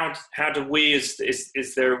 how do we, is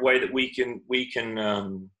there a way that we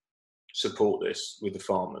can support this with the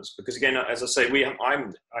farmers? Because again, as I say, I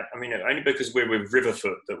mean, only because we're with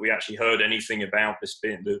Riverfoot that we actually heard anything about this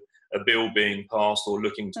being a bill being passed or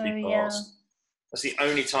looking to be passed. That's the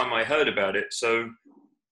only time I heard about it. So,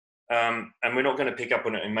 and we're not going to pick up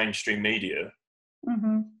on it in mainstream media.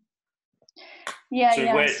 Mm-hmm. Yeah, so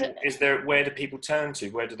where do people turn to?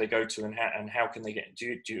 Where do they go to, and how can they get?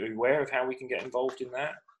 Do you aware of how we can get involved in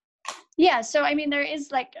that? Yeah, so I mean, there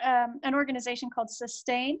is like an organization called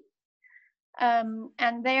Sustain,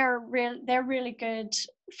 and they're really good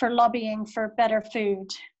for lobbying for better food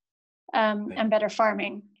and better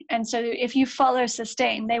farming. And so if you follow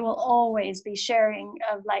Sustain, they will always be sharing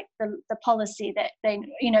of like the policy that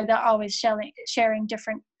they're always sharing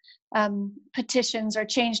different petitions or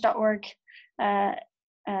change.org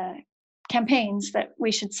campaigns that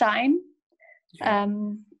we should sign. Yeah.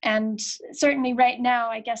 And certainly right now,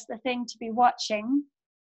 I guess the thing to be watching,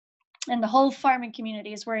 and the whole farming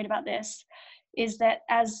community is worried about this, is that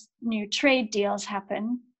as new trade deals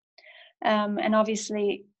happen, and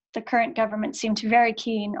obviously the current government seemed to be very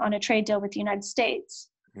keen on a trade deal with the United States.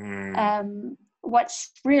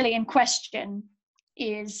 What's really in question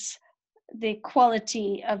is the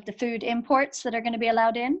quality of the food imports that are going to be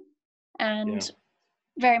allowed in. And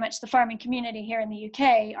very much the farming community here in the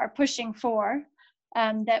UK are pushing for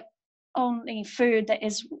that only food that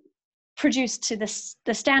is produced to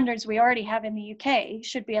the standards we already have in the UK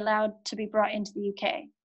should be allowed to be brought into the UK,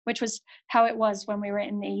 which was how it was when we were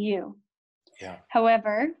in the EU. Yeah.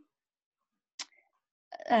 However,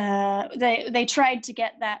 they tried to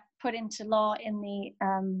get that put into law in the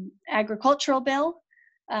agricultural bill,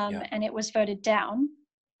 and it was voted down.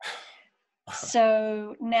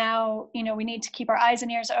 So now, we need to keep our eyes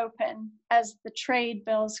and ears open as the trade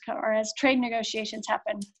bills or as trade negotiations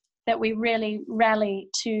happen, that we really rally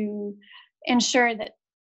to ensure that,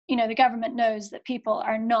 the government knows that people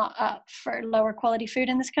are not up for lower quality food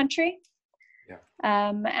in this country.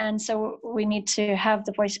 Yeah. And so we need to have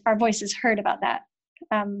our voices heard about that.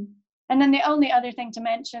 And then the only other thing to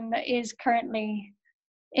mention that is currently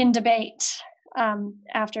in debate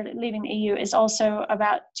after leaving the EU is also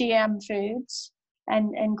about GM foods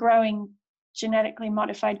and growing genetically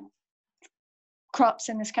modified crops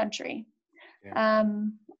in this country,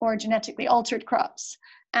 or genetically altered crops.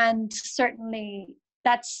 And certainly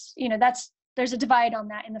there's a divide on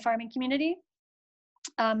that in the farming community.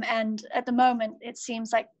 And at the moment, it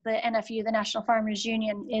seems like the NFU, the National Farmers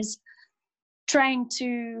Union, is trying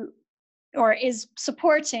to, or is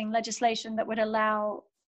supporting legislation that would allow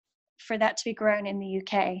for that to be grown in the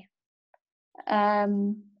UK.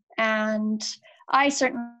 And I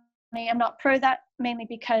certainly am not pro that, mainly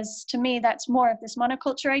because to me that's more of this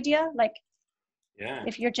monoculture idea. Like,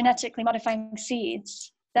 if you're genetically modifying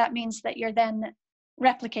seeds, that means that you're then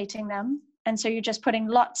replicating them, and so you're just putting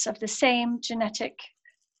lots of the same genetic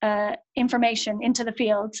information into the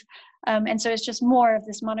field, and so it's just more of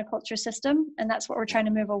this monoculture system, and that's what we're trying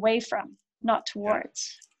to move away from, not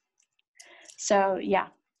towards. So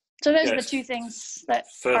so those are the two things that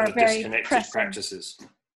are very pressing. Practices.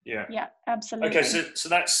 Yeah, absolutely. Okay, so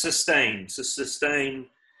that's Sustain. So Sustain,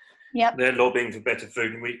 they're lobbying for better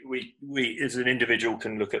food, and we as an individual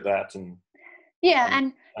can look at that and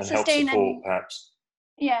Sustain help support, perhaps.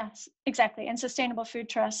 Yes, exactly. And Sustainable Food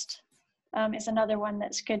Trust is another one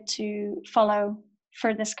that's good to follow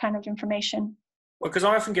for this kind of information. Well, because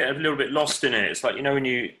I often get a little bit lost in it. It's like,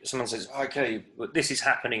 when someone says, okay, but this is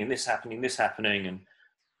happening and this happening, and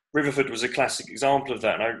Riverfoot was a classic example of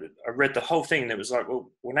that. And I read the whole thing and it was like,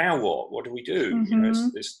 well now what? What do we do?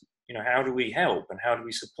 Mm-hmm. How do we help and how do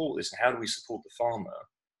we support this and how do we support the farmer?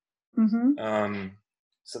 Mm-hmm.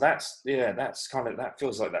 So that's kind of, that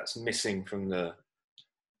feels like that's missing from the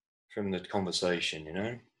conversation,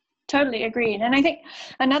 Totally agreed. And I think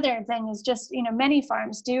another thing is just, many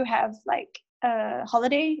farms do have like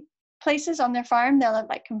holiday places on their farm. They'll have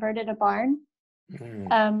like converted a barn.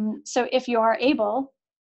 So if you are able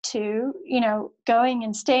to, going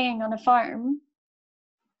and staying on a farm,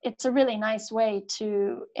 it's a really nice way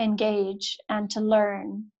to engage and to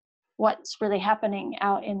learn what's really happening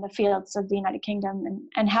out in the fields of the United Kingdom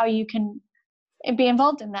and how you can be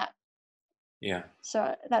involved in that. Yeah.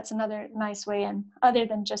 So that's another nice way in, other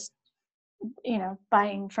than just,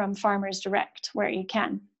 buying from farmers direct where you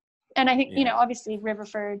can. And I think, obviously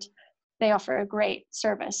Riverford, they offer a great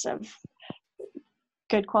service of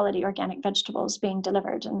good quality organic vegetables being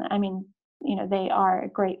delivered. And I mean, they are a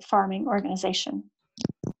great farming organization.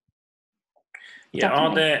 Yeah.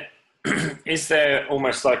 Definitely. Is there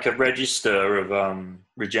almost like a register of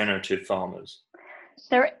regenerative farmers?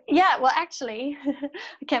 Well, actually,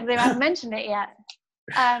 I can't believe I haven't mentioned it yet.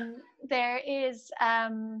 There is,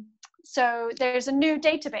 so there's a new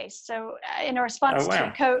database. So in response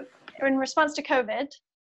to COVID,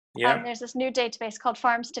 there's this new database called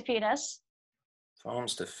Farms to Feed Us.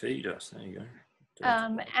 Farms to Feed Us. There you go.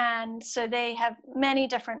 And so they have many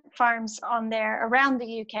different farms on there around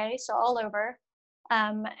the UK, so all over.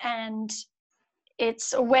 And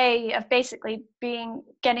it's a way of basically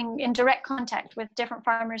getting in direct contact with different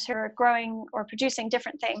farmers who are growing or producing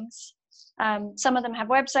different things. Some of them have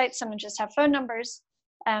websites, some just have phone numbers,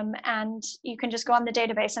 and you can just go on the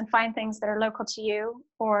database and find things that are local to you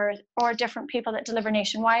or different people that deliver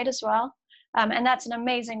nationwide as well. And that's an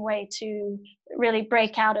amazing way to really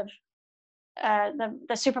break out of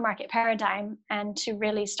the supermarket paradigm and to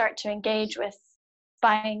really start to engage with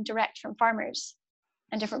buying direct from farmers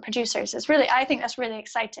and different producers. I think that's really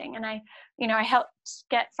exciting. And I helped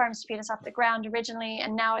get Farms to Feed Us off the ground originally,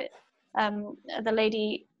 and now the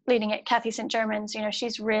lady leading it, Kathy St. Germans,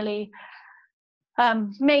 she's really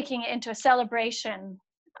making it into a celebration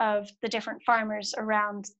of the different farmers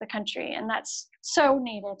around the country, and that's so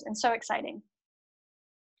needed and so exciting.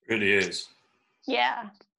 It really is. Yeah.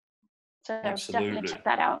 So definitely check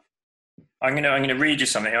that out. I'm gonna read you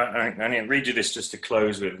something. I'm gonna read you this just to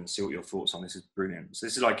close with and see what your thoughts on this is. Brilliant. So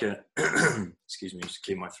this is like a excuse me, just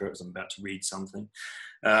clear my throat as I'm about to read something.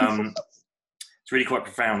 It's really quite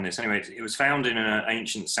profound. This anyway. It was found in an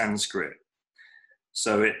ancient Sanskrit.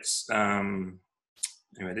 So it's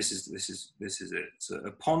anyway. This is it. So,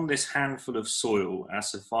 upon this handful of soil, our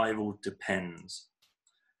survival depends.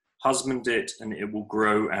 Husband it, and it will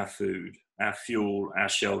grow our food, our fuel, our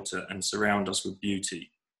shelter, and surround us with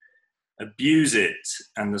beauty. Abuse it,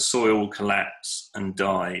 and the soil will collapse and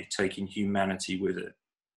die, taking humanity with it.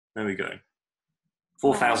 There we go.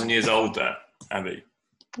 4,000 years old, that, Abby.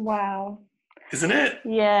 Wow. Isn't it?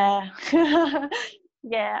 Yeah.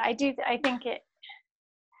 Yeah, I do. I think it,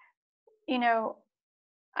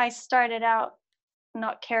 I started out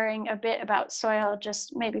not caring a bit about soil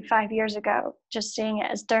just maybe 5 years ago, just seeing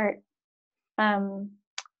it as dirt. And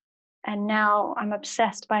now I'm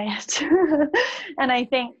obsessed by it. And I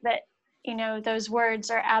think that, those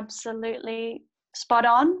words are absolutely spot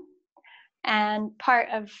on. And part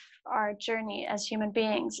of our journey as human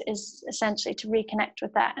beings is essentially to reconnect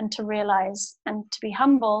with that and to realize and to be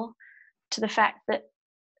humble to the fact that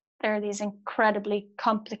there are these incredibly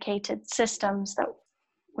complicated systems that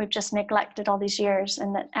we've just neglected all these years,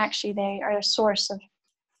 and that actually they are a source of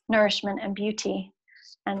nourishment and beauty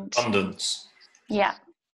and abundance. Yeah.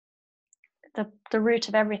 The root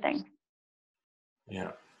of everything.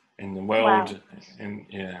 Yeah. In the world.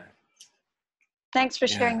 Wow. Thanks for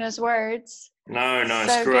sharing those words. No,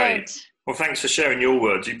 it's great. Good. Well, thanks for sharing your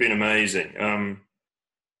words. You've been amazing.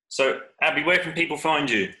 So, Abby, where can people find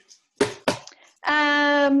you?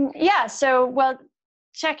 So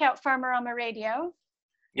check out Farmerama Radio.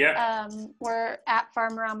 Yeah. We're at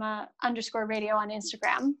Farmerama_radio on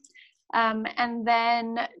Instagram. And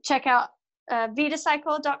then check out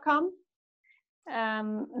vitacycle.com.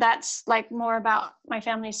 That's like more about my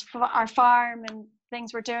family's, our farm and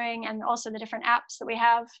things we're doing, and also the different apps that we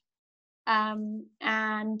have.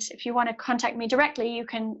 And if you want to contact me directly,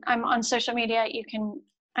 I'm on social media.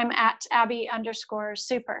 I'm at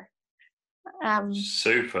Abby_super.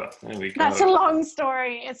 Super. There we go. That's a long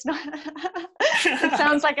story. It's not. It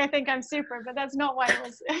sounds like I think I'm super, but that's not why it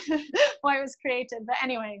was created. But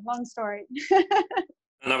anyway, long story.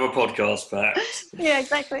 Another podcast, perhaps. Yeah,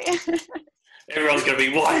 exactly. Everyone's going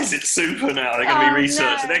to be, why is it super now? They're going to be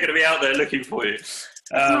researching. No. They're going to be out there looking for you. It's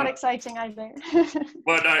not exciting, I think.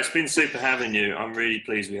 Well, no, it's been super having you. I'm really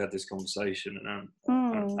pleased we had this conversation, and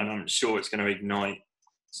I'm sure it's going to ignite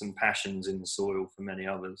some passions in the soil for many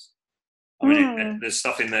others. I mean, there's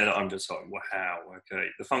stuff in there that I'm just like, wow, okay.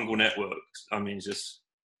 The fungal networks, I mean, just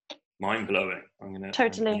mind blowing.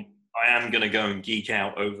 Totally. I am gonna go and geek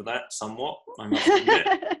out over that somewhat, I must admit.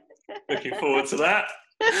 Looking forward to that.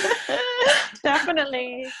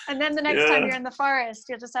 Definitely. And then the next time you're in the forest,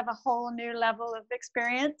 you'll just have a whole new level of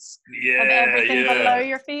experience of everything below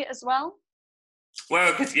your feet as well.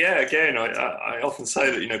 Well, because again, I often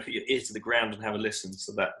say that, put your ear to the ground and have a listen.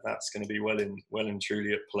 So that's going to be well and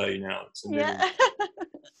truly at play now. It's a new,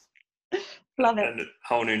 love it. And a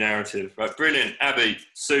whole new narrative. Right, brilliant, Abby,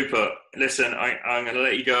 super. Listen, I'm going to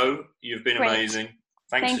let you go. You've been amazing.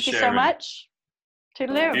 Thanks for sharing. Thank you so much.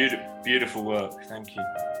 Toodaloo. Beautiful work. Thank you.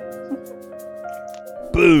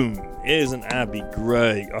 Boom! Isn't Abby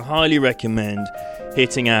great? I highly recommend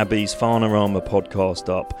hitting Abby's Farnorama podcast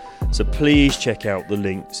up, so please check out the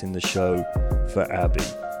links in the show for Abby.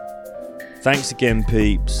 Thanks again,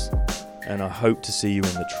 peeps, and I hope to see you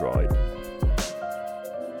in the tribe.